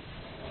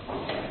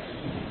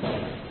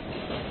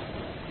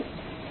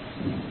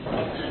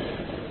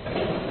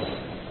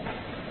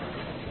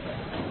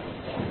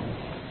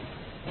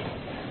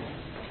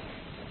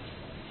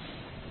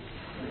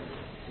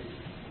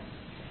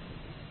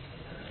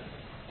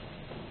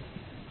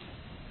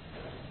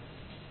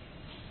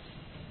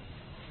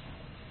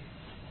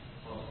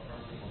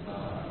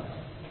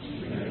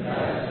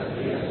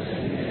 We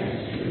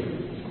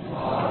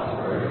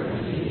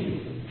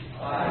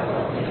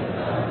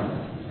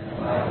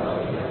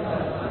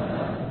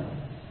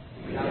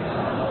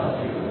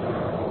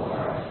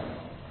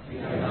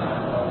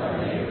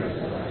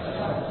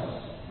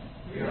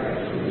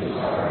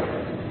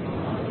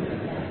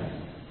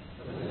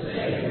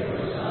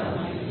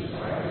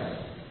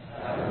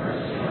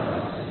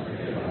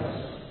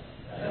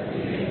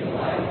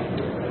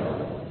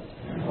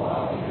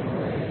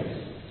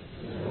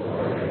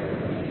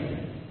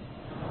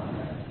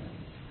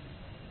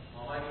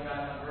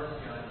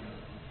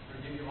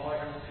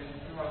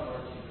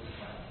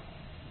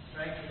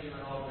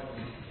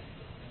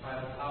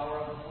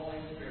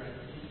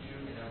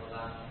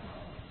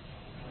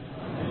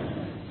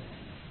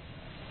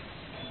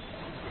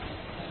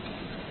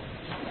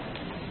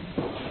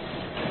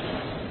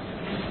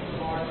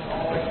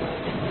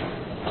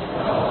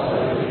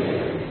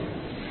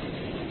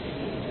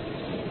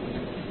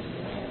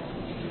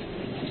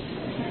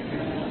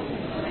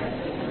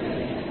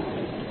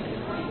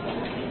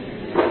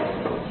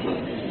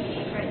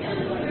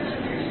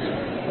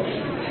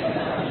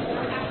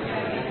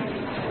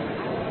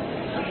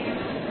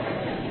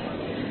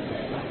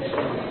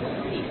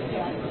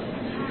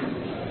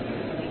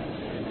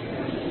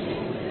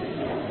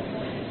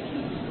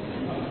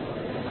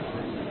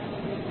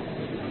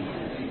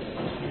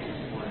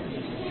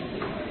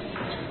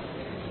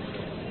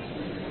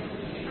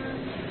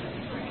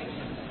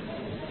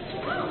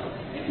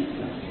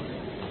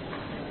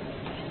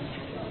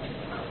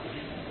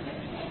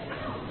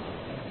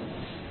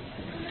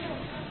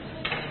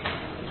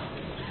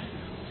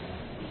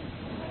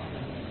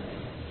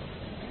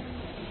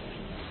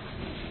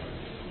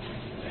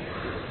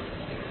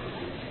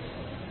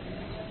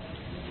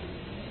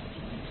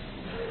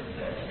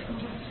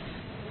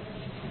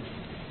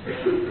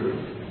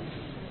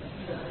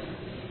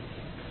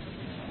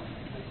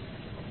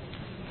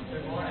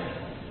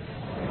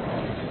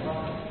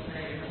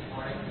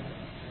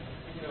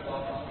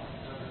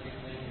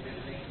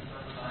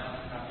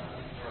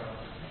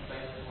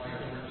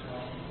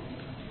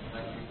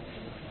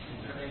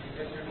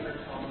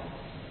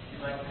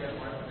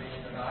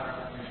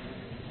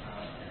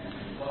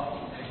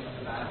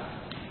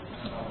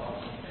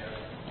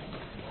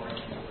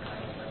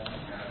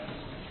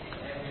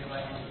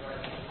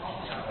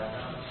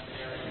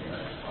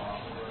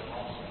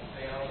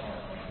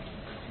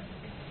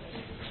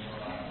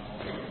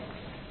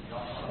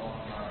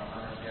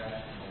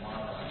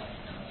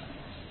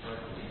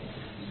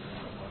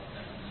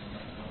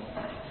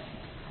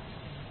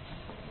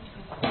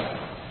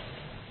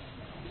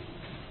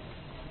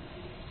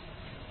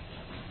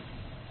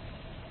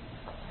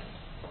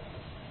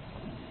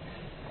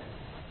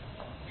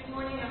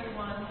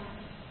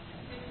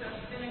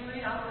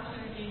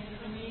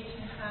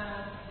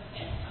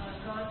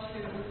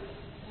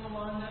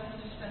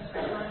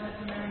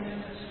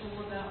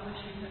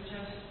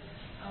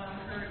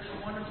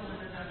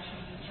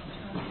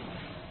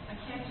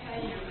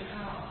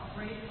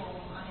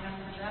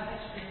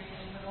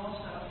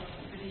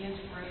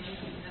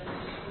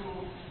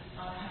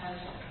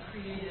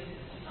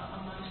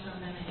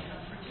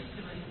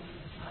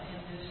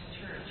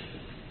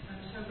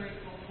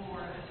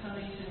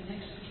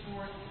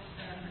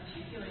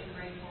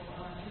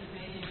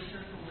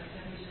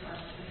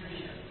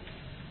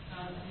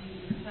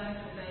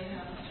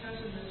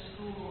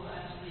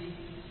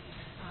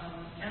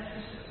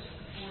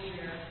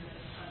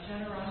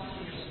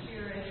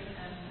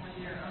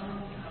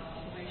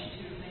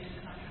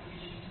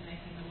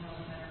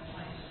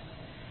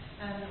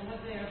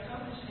what they are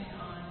focusing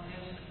on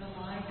is the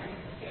library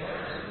of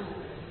the school.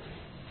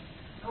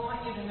 I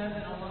want you to know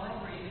that a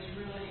library is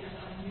really an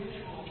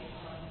unusual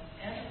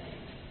entity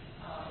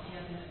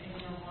in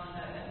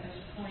Rwanda at this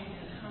point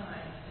in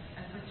time,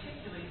 and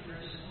particularly for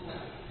a school.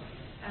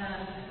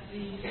 And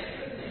the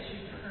students, as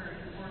you've heard,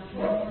 work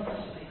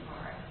enormously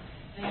hard.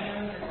 They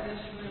know that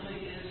this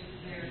really is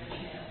their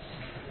chance,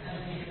 and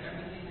they give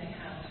everything they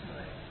have to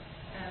it.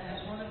 And as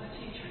one of the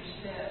teachers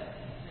said,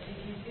 that if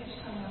you give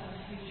someone a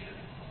future,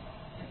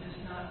 it does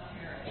not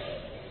perish.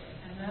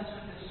 And that's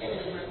what this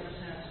school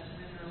represents to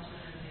the girls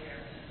that are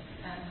there.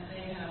 And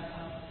they have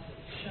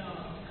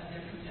shown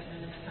their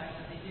commitment in the fact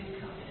that they did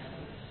come in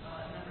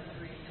number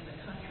 3 in the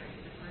country.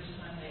 The first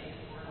time they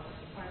were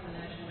part of the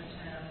national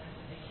exam,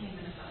 they came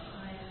in at the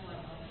highest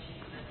level of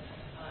achievement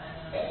and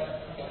number 1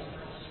 of the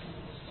girls'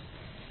 schools.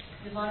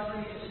 The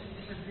library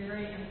is a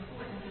very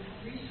important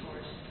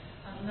resource,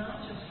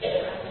 not just for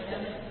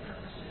academic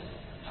purposes,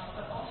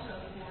 but also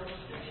for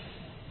fiction.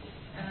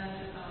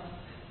 And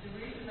the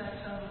reason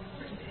that's so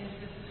important is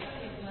that the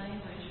study of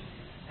language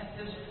at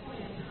this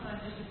point in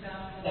time is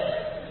about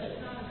literature.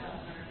 It's not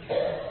about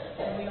literature.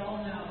 And we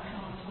all know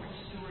how important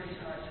stories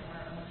are to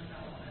our own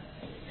development.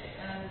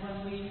 And when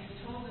we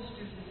told the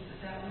students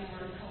that we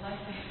were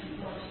collecting some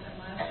books and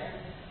last year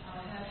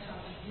had some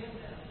to give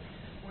them,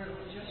 where it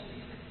would just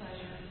be for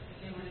pleasure,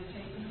 they were to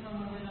take them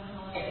home over the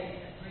holidays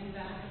and bring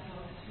back a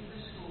book to the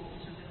school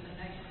so that the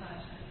next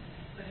class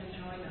could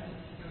enjoy them.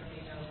 There would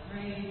be no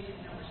grades,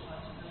 no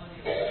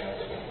responsibility, it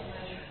was just for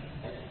pleasure.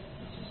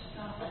 You just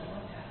stop and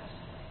look at us,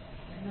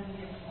 and then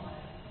we applaud.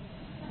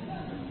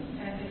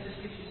 And it just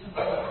gives you some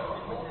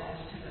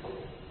advantage to them.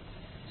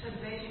 So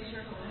the Basic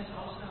Circle has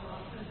also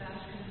put a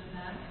basket in the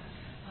back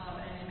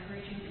and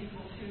encouraging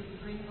people to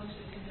bring books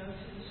that can go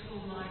to the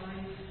school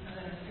library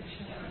that are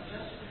fiction or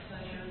just for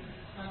pleasure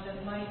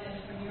that might, and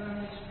from your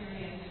own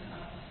experience,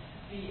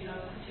 be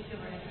of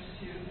particular interest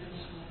to middle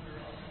school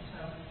girls. And so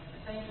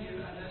thank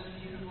you, those of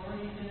you who have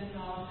already been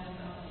involved, and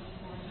look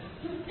forward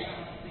to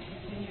the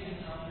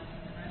continued involvement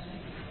from the rest of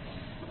you.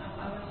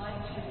 I would like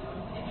to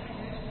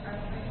introduce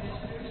our 3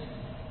 visitors.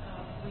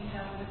 We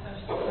have with us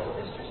the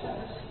mistress of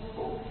the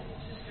school,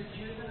 Sister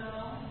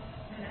Juvenile.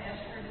 I'm going to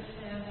ask her to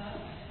stand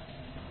up.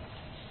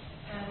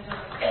 And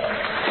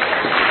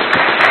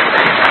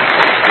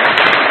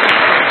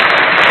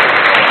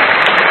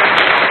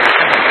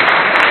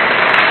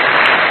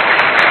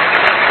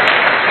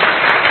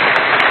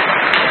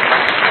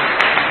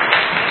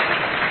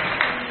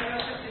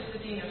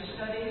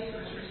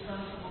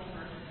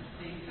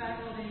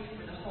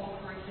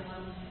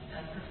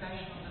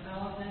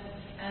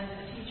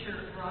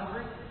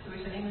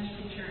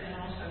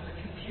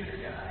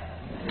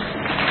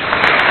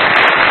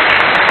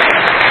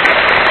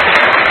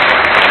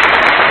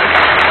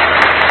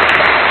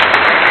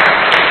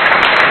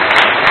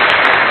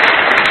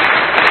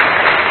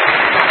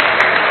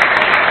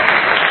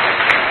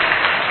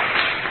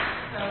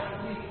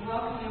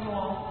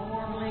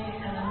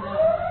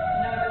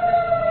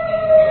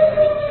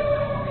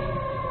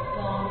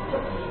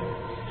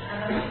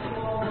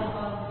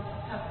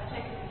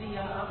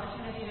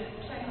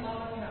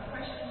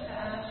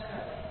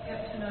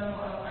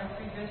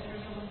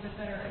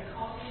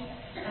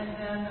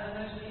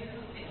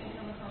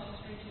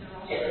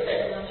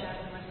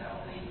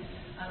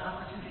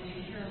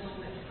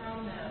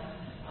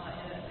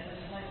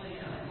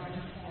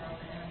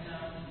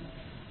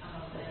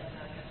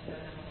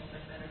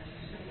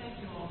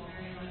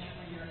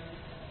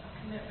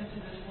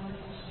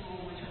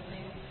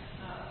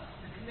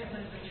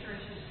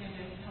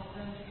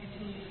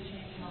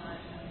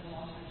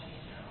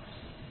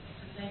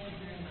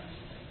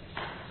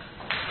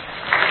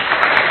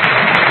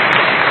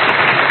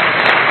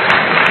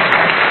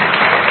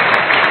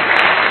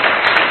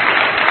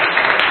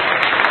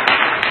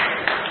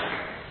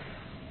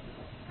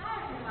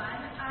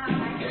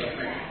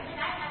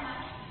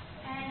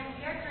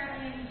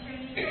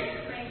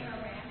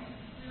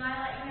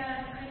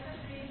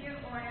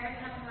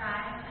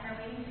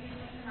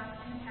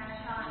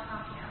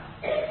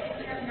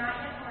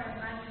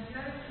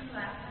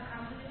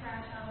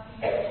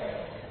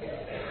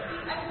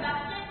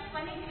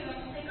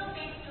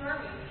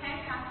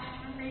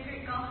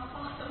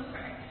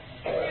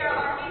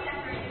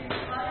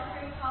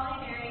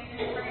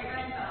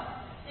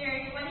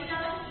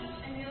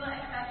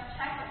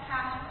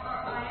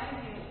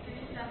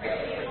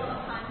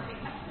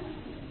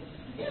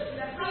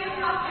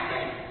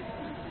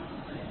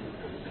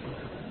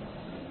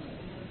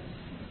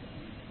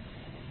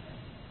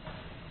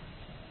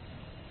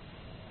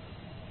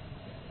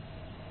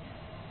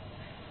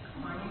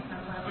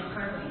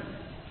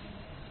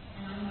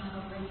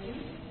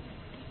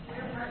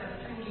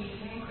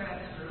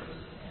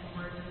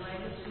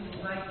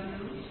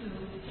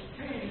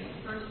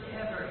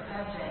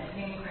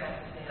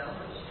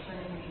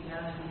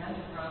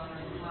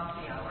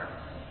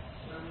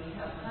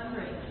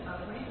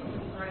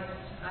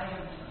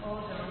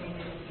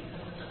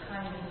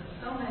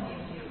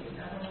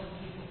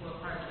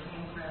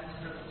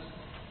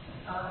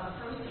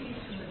proceeds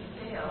from the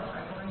sale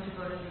are going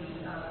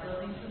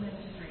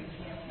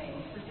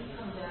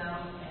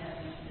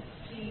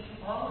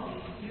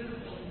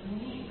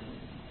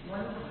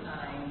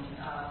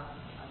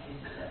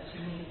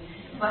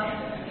but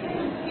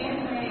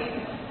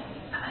handmade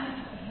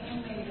items,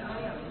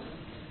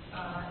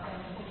 and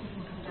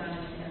people can come down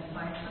and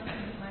buy something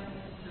that might be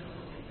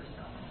suitable for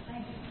yourself.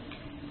 Thank you.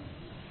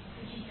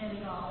 She said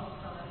it all,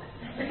 so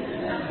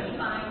that'll be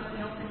fine. We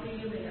hope to see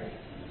you there.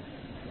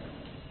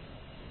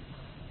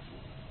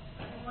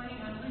 Good morning.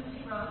 I'm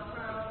Lindsay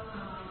Rothborough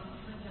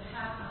with the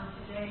hat on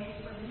today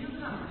for the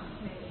Newcomers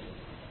Committee.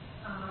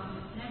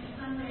 Next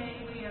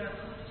Sunday, we are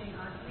hosting,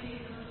 our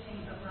committee is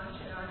hosting a brunch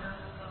at our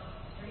house across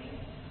the street.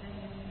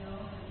 Many of you know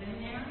have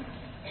been there.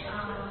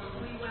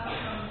 We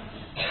welcome,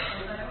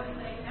 as I always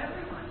say,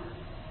 everyone.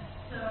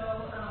 So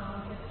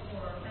it's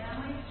for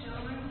families,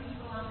 children,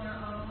 people on their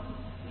own.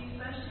 We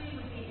especially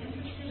would be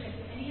interested if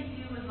any of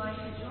you would like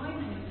to join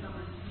the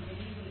Newcomers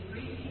Committee. We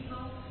greet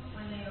people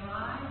when they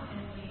arrive,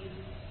 and we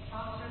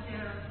foster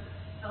their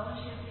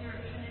fellowship here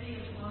at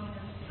Trinity as long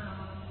as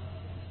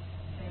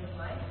they would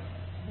like.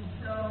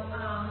 So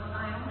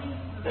I only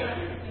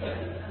request that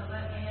you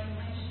let Ann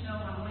Lynch know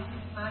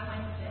by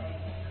Wednesday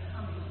if you're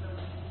coming, so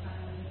we can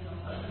kind of,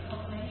 I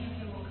hope many of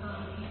you will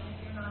come, even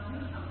if you're not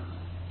newcomers.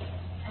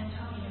 And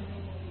Tony and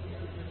me will be there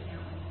with your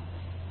family.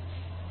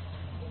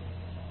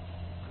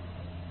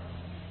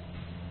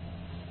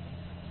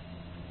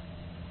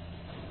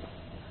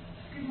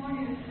 Good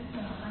morning.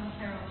 I'm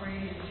Carol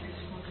Brady, the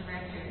school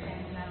director,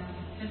 and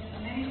just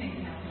many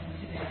things happening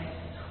today.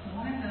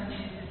 One of them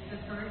is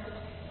the first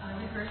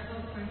rehearsal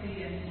for the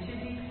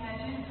nativity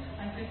pageant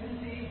on Christmas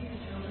Eve. The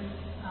children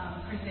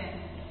present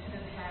to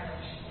the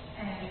parish,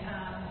 and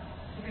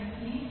we're going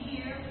to meet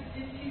here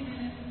 15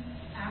 minutes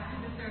after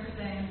the service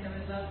ends. I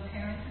would love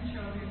parents and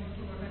children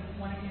who are going to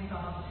want to be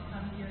involved to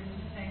come here into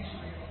the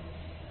sanctuary.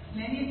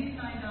 Many of you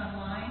signed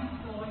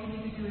online, so all you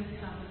need to do is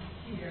come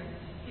here.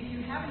 If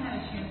you haven't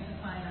had a chance to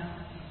sign up,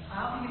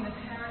 I'll be in the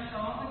parish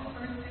hall for the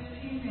first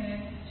 15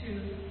 minutes to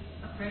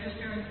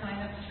register and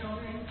sign up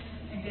children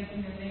and get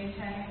them their name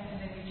tags, and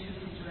then you choose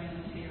to join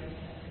us here at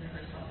the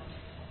rehearsal.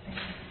 Thank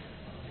you.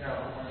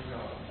 Carol, before we go,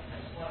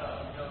 I just want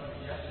to note that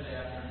yesterday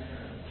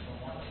afternoon,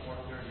 from 1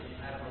 to 4:30, we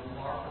had a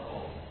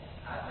remarkable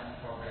Advent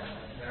program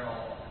that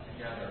Carol put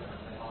together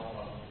with the help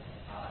of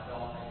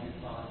adult and youth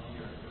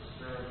volunteers to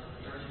serve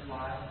 35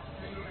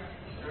 children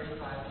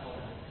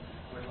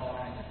with all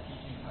kinds of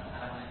teachings on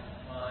Advent,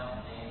 fun,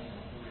 and games,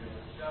 and food. It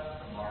was just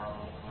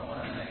remarkable. I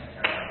want to thank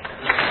Carol.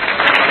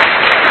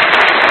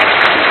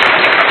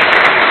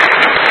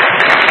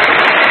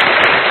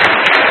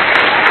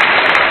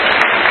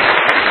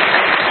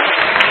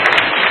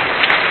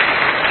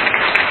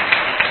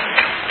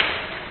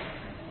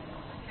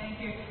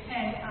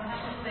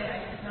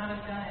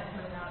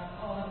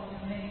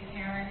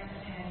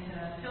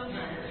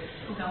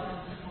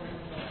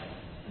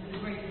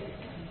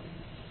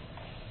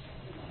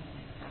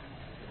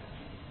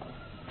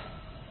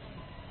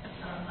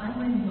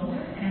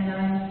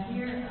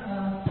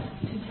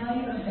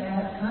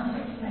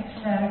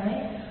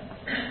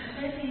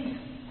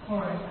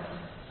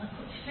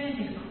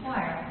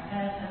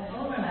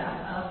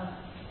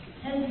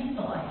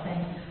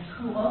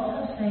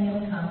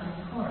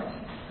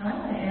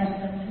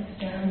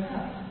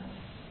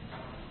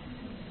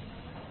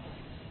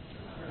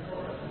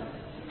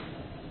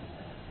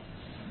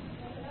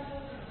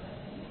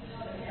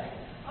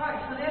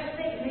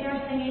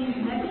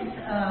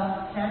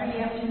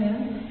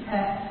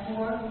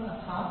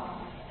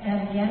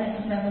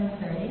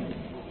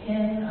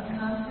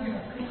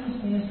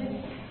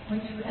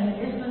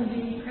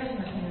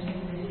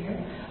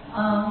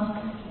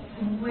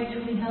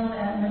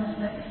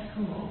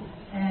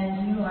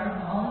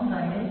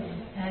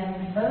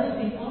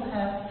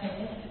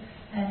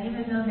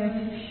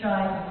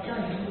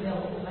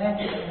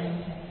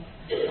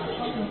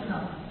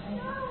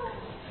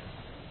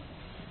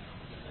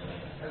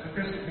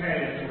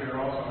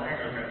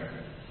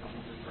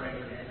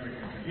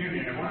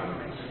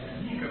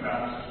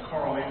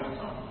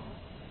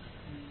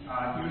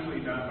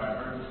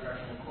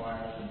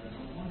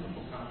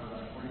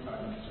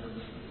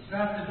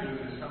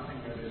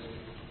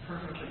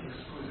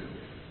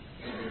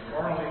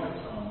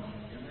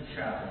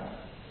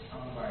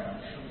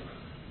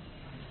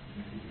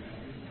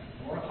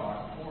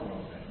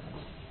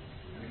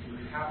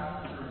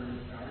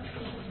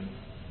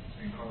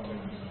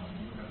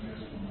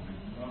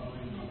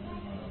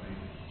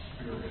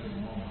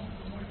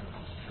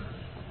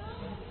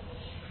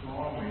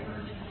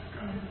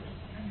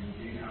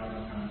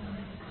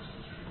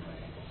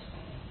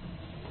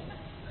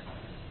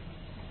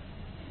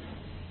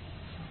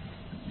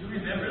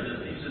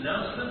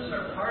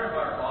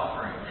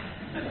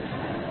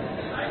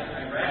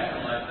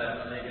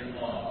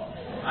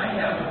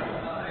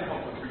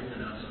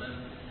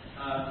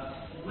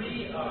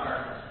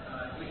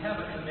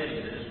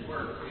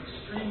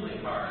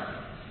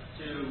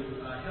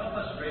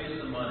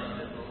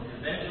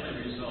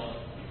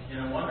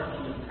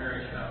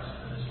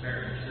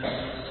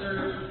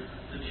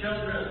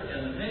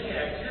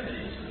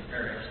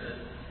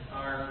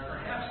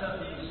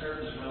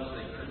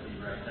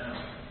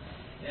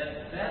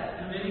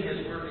 That committee has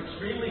worked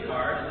extremely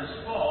hard, and this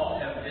fall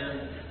have been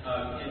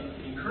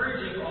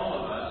encouraging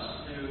all of us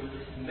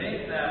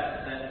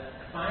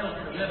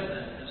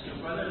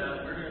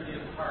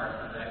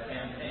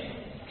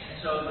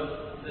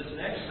so this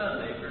next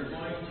Sunday, we're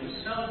going to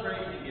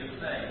celebrate and give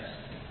thanks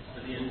for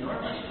the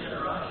enormous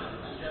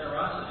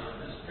generosity of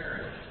this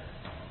parish,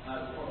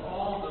 for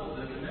all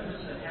the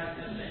commitments that have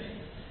been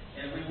made.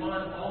 And we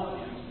want all of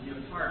you to be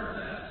a part of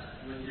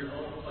that with your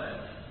own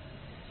pledge.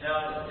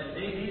 Now, it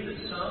may be that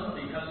some,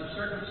 because of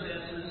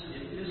circumstances,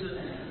 it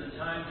isn't the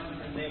time that you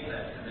can make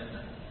that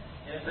commitment.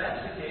 And if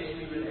that's the case,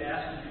 we would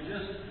ask that you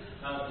just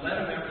let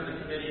a member of the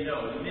committee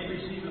know. You may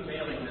receive a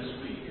mailing this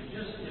week.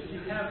 If you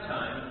have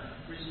time,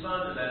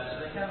 respond to that so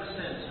they have a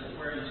sense of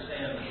where you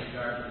stand with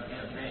regard to the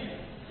campaign.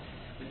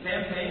 The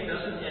campaign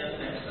doesn't end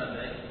next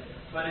Sunday,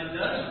 but it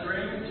does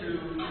bring to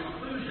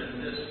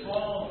conclusion this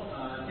fall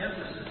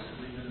emphasis that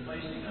we've been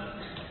placing on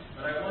it.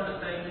 But I want to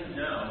thank you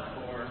now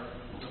for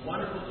the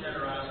wonderful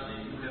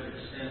generosity you have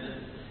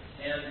extended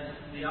and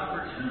the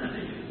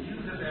opportunity that you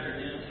have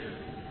entered into,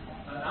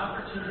 an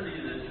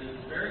opportunity that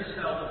very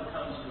seldom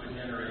comes to a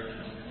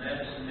generation, and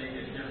that is to make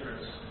a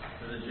difference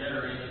for the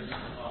generations to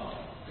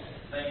follow.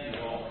 Thank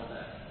you all for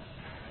that.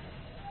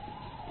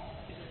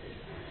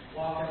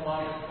 Walk in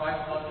love as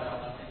Christ loved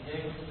us and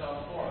gave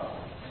himself for us,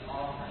 an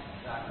offering and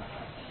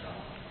sacrifice to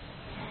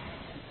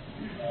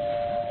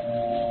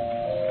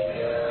God.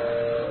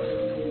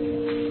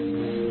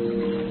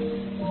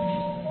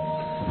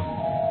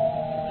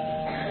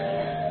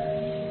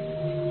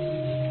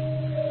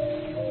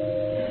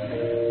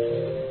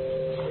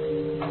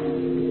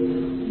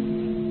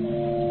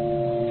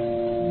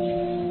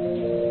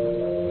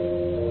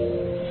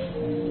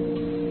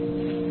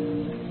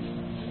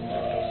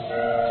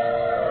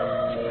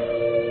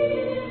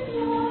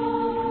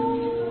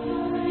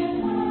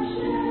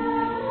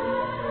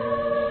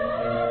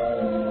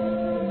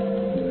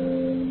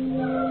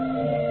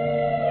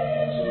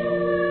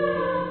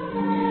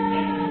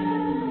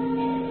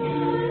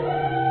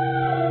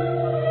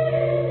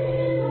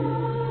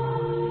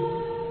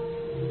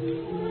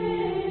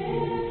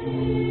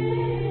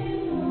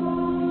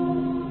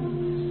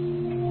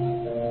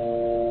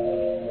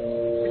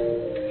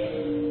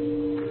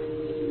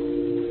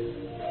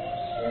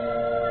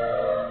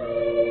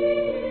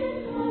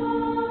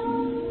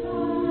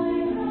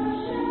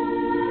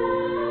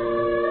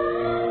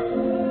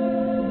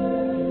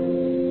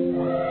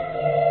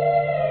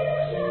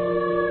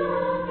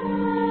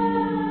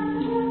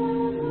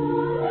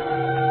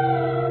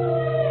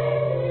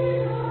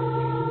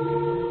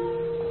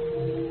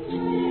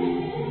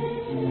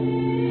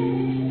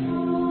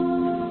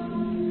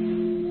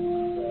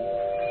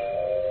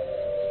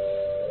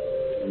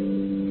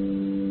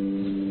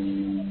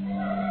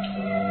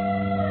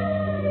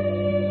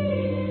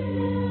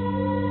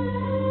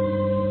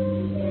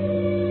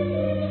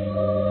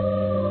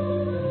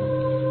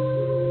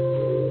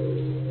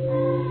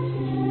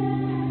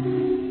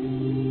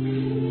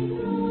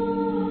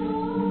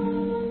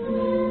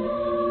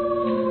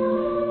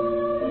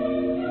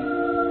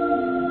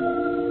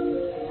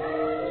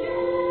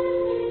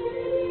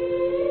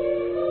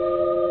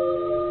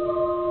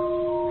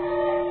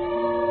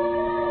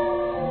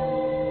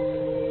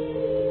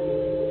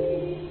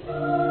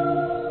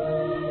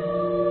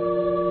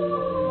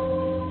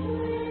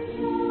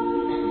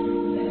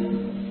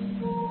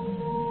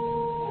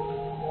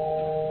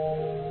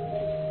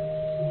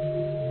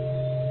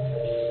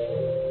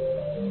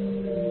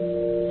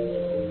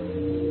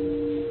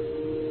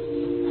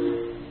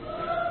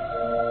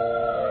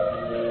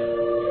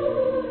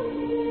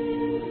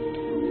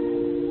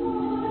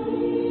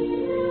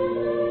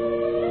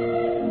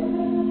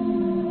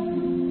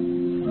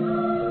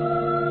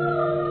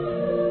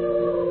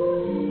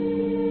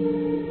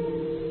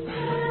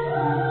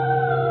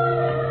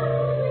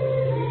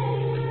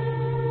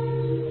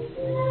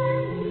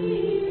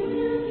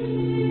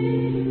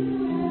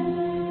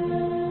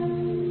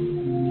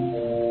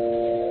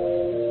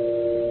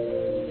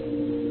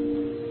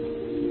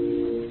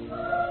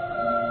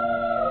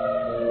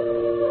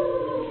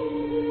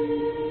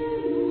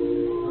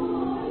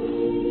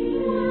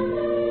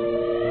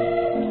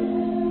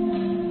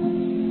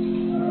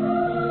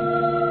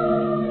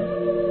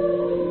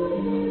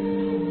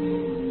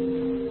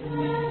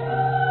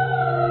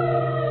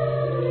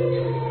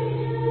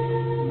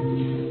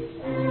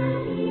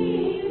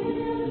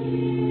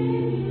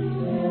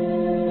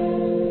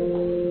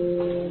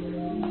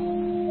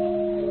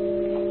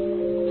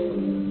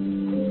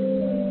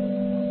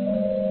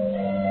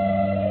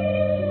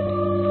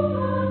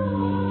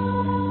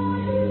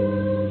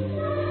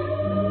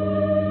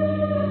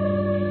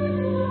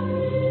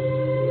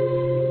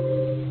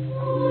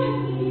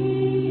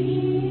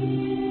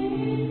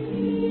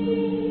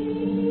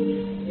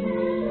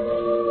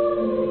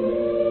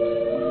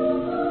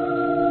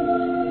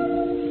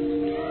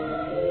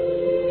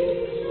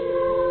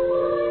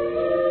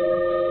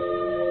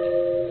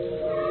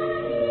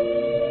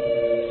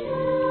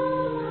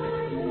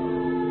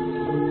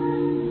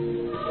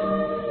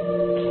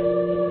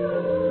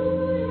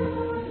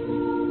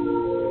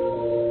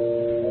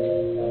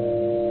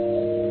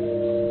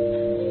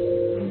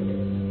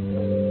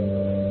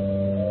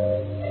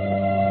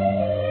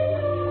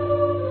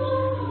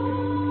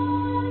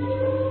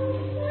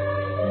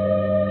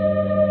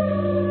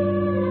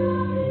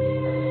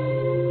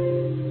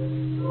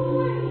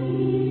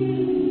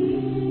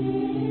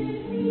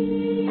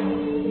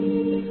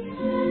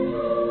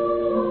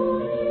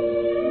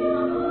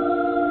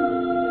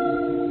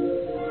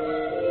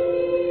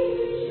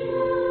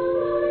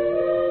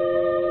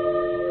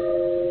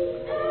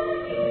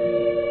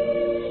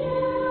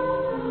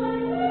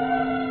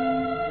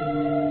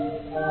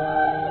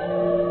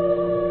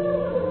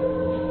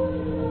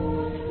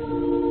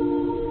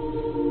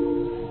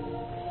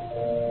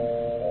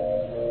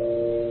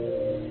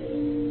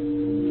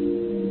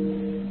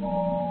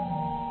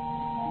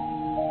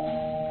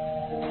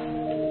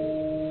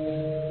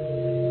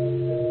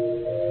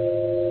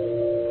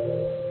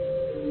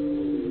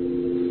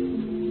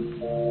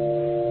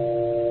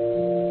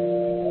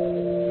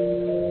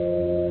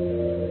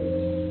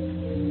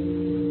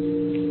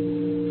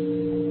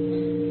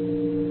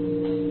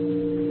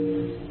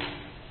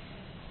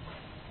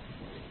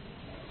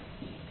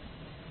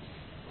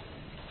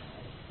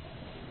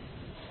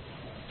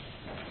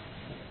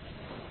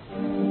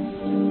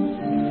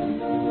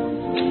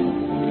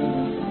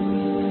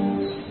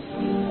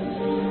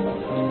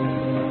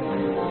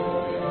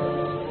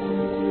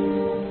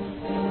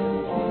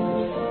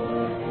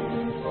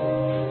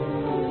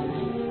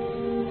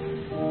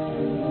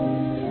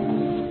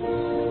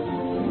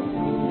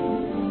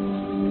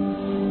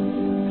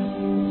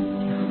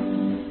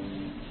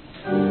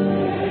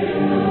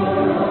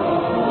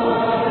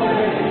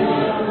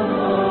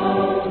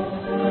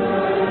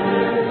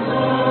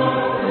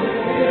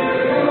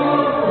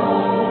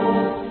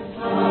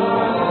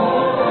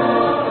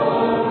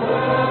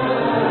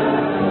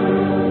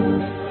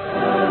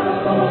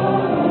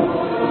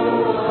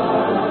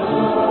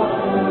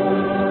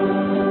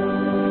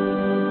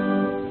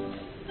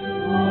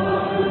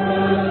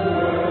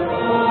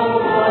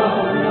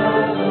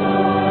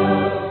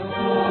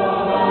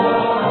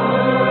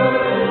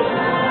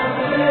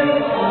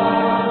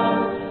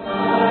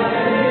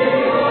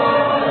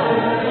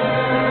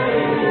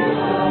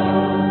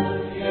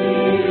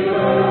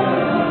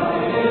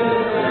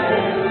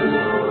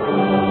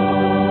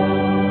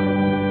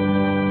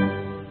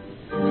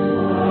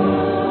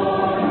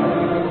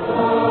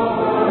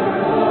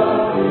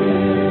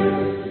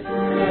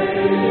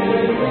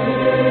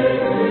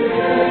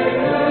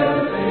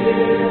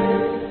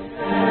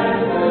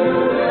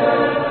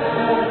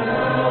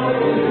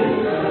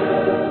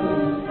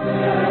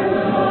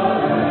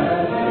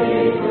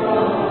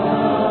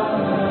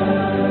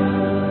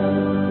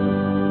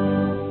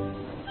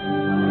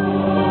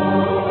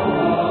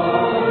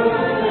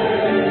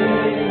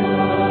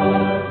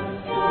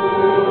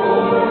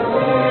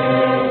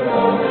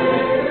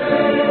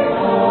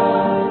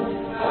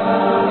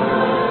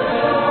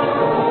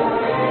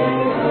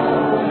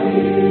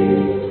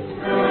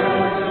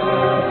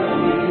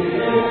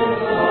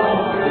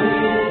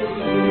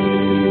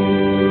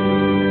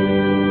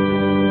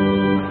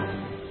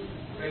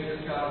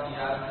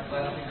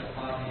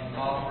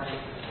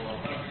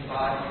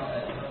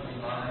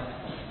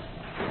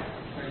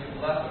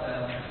 bless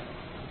them,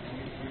 and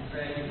we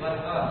pray you bless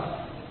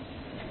us,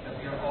 that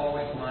we are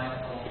always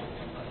mindful of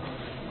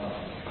others' love.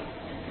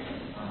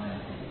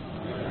 Amen.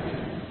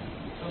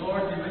 The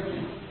Lord be with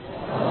you.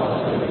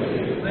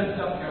 Lift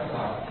up your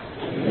hearts.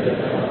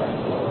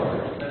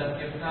 Let us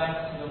give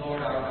thanks to the Lord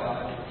our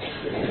God.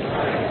 We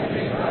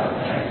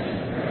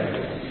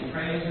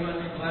praise you and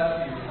we bless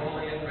you,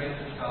 holy and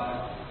gracious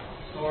God,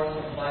 source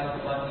of life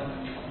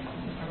abundant.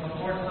 From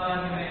before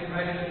time you made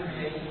ready the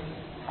creation.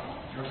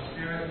 Your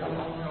Spirit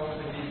moved over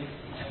the deep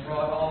and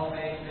brought all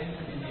things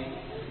into being,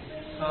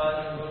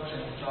 sun, moon,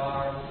 and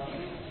stars,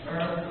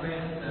 earth,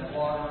 winds, and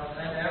water,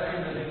 and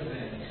every living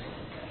thing.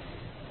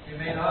 You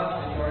made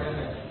us in your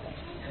image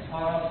and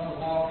taught us to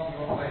walk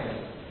in your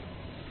ways.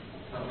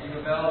 But we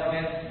rebelled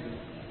against you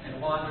and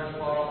wandered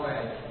far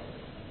away.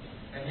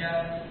 And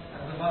yet,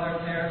 as the mother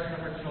cares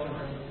for her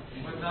children,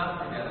 you would not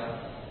forget us.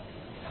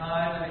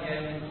 Time and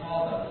again you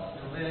called us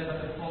to live in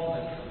the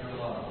fullness of your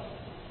love.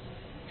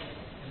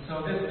 And so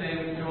this day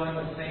we join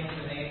with saints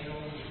and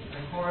angels in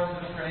the chorus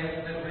of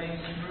praise that rings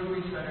through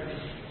eternity,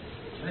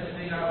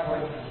 lifting our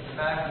voices to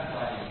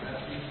magnify you as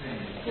we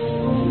sing.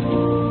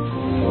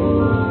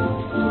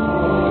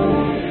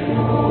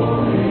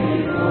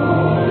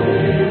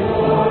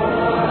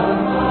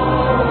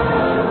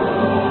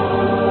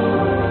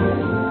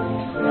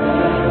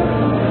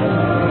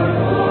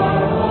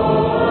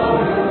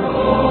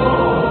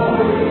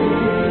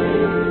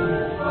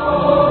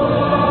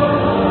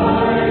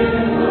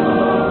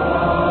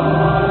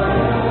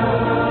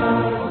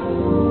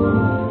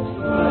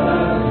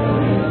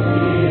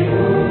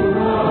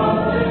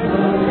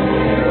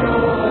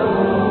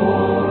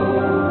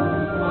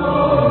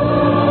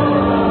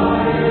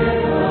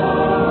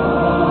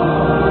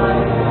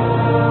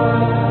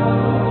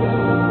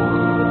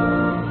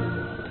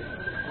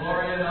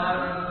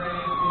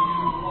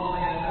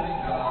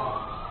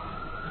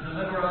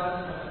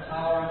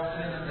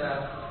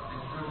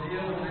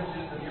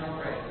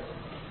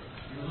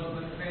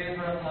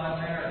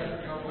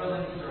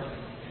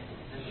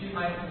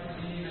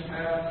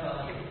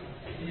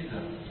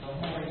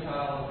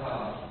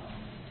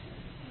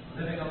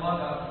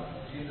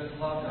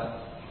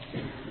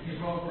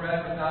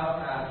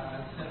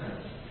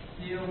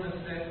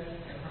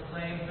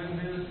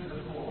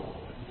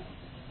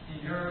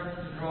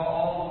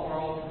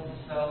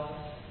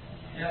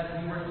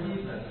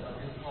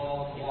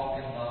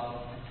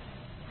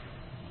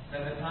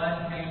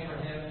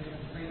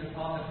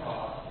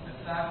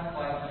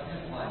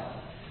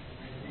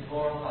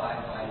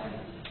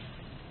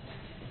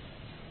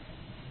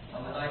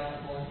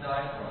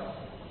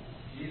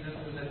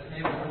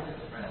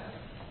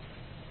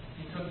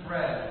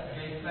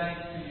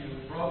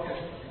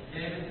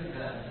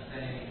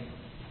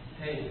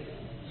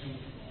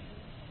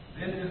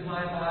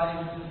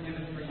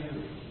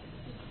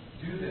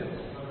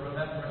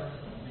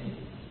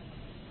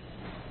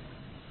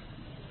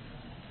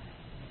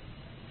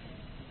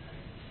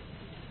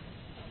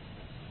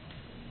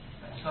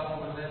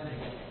 Supper was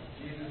ending.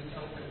 Jesus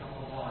took the cup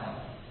of wine.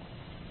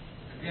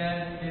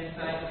 Again, he gave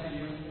thanks to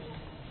you,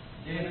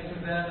 gave it to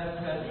them, and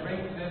said,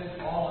 "Drink this,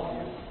 all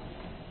of you.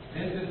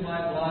 This is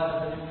my blood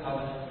of the new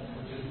covenant,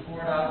 which is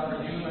poured out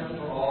for you and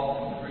for all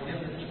for the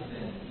forgiveness of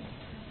sins.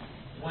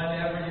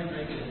 Whenever you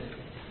drink it,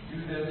 do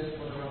this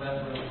for the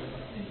remembrance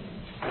of me."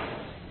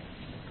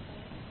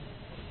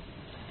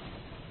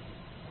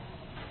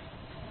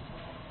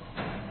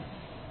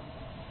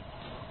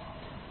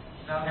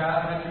 Now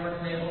gather at your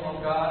table, O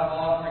God of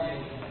all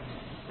creation,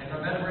 and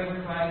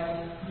remembering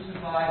Christ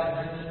crucified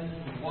and risen,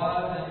 who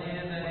was and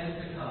is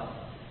to come,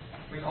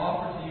 we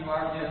offer to you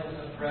our gifts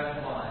of bread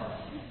and wine,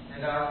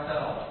 and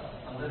ourselves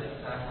a living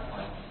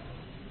sacrifice.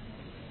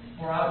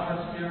 Pour out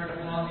your Spirit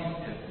upon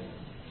these gifts,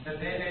 that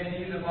they may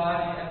be the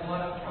body and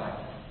blood of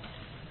Christ.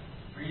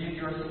 Breathe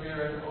your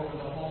Spirit over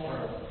the whole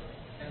earth,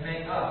 and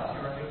make us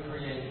your new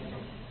creation,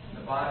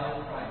 the body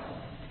of Christ,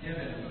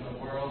 given for the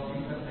world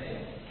you have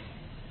made.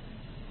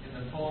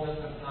 In the fullness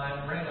of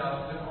time, bring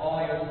us with all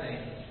your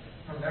saints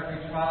from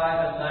every tribe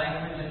and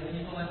language and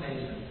people and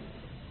nation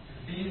to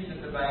feast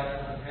at the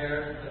banquet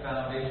prepared for the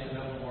foundation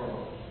of the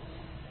world.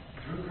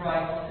 Through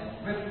Christ and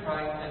with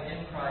Christ and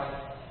in Christ,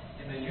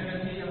 in the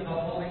unity of the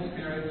Holy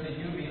Spirit, to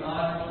you be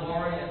honor,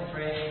 glory, and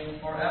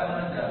praise forever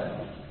and ever.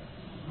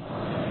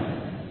 Amen.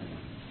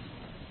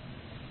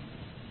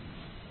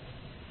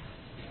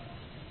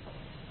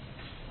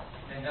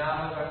 And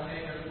now, as our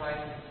Savior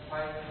Christ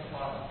the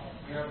Father,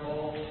 we are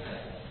bold to say,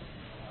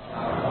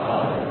 Our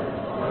Father,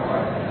 who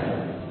art in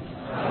heaven,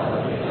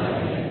 hallowed be thy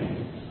name.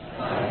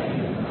 Thy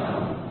kingdom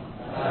come,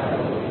 thy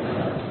will be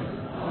done,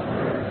 on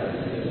earth as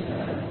it is in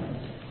heaven.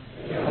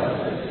 Give us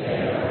this day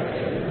our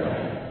daily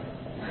bread,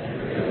 and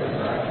forgive us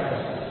our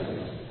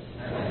trespasses,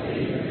 as we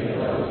forgive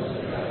those who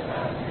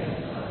trespass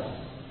against us.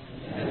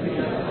 And lead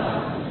us not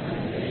into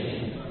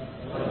temptation,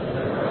 but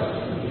deliver us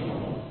from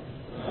evil.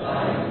 For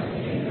thine is the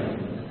kingdom,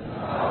 the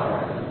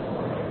power, and the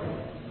glory,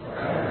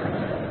 forever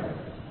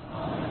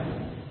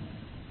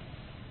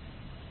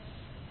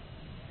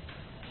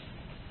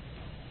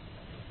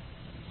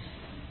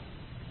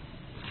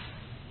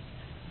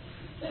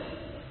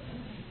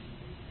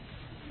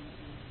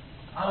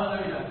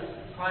Hallelujah.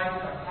 Christ,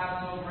 our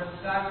Passover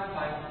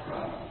sacrifice for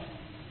us.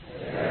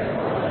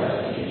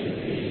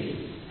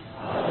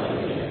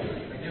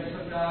 The gifts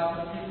of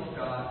God, the people of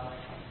God,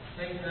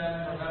 take them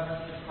in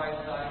remembrance of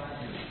Christ died for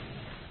you.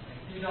 And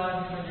feed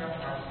on him in your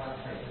hearts by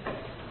faith.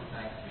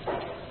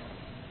 Thank you.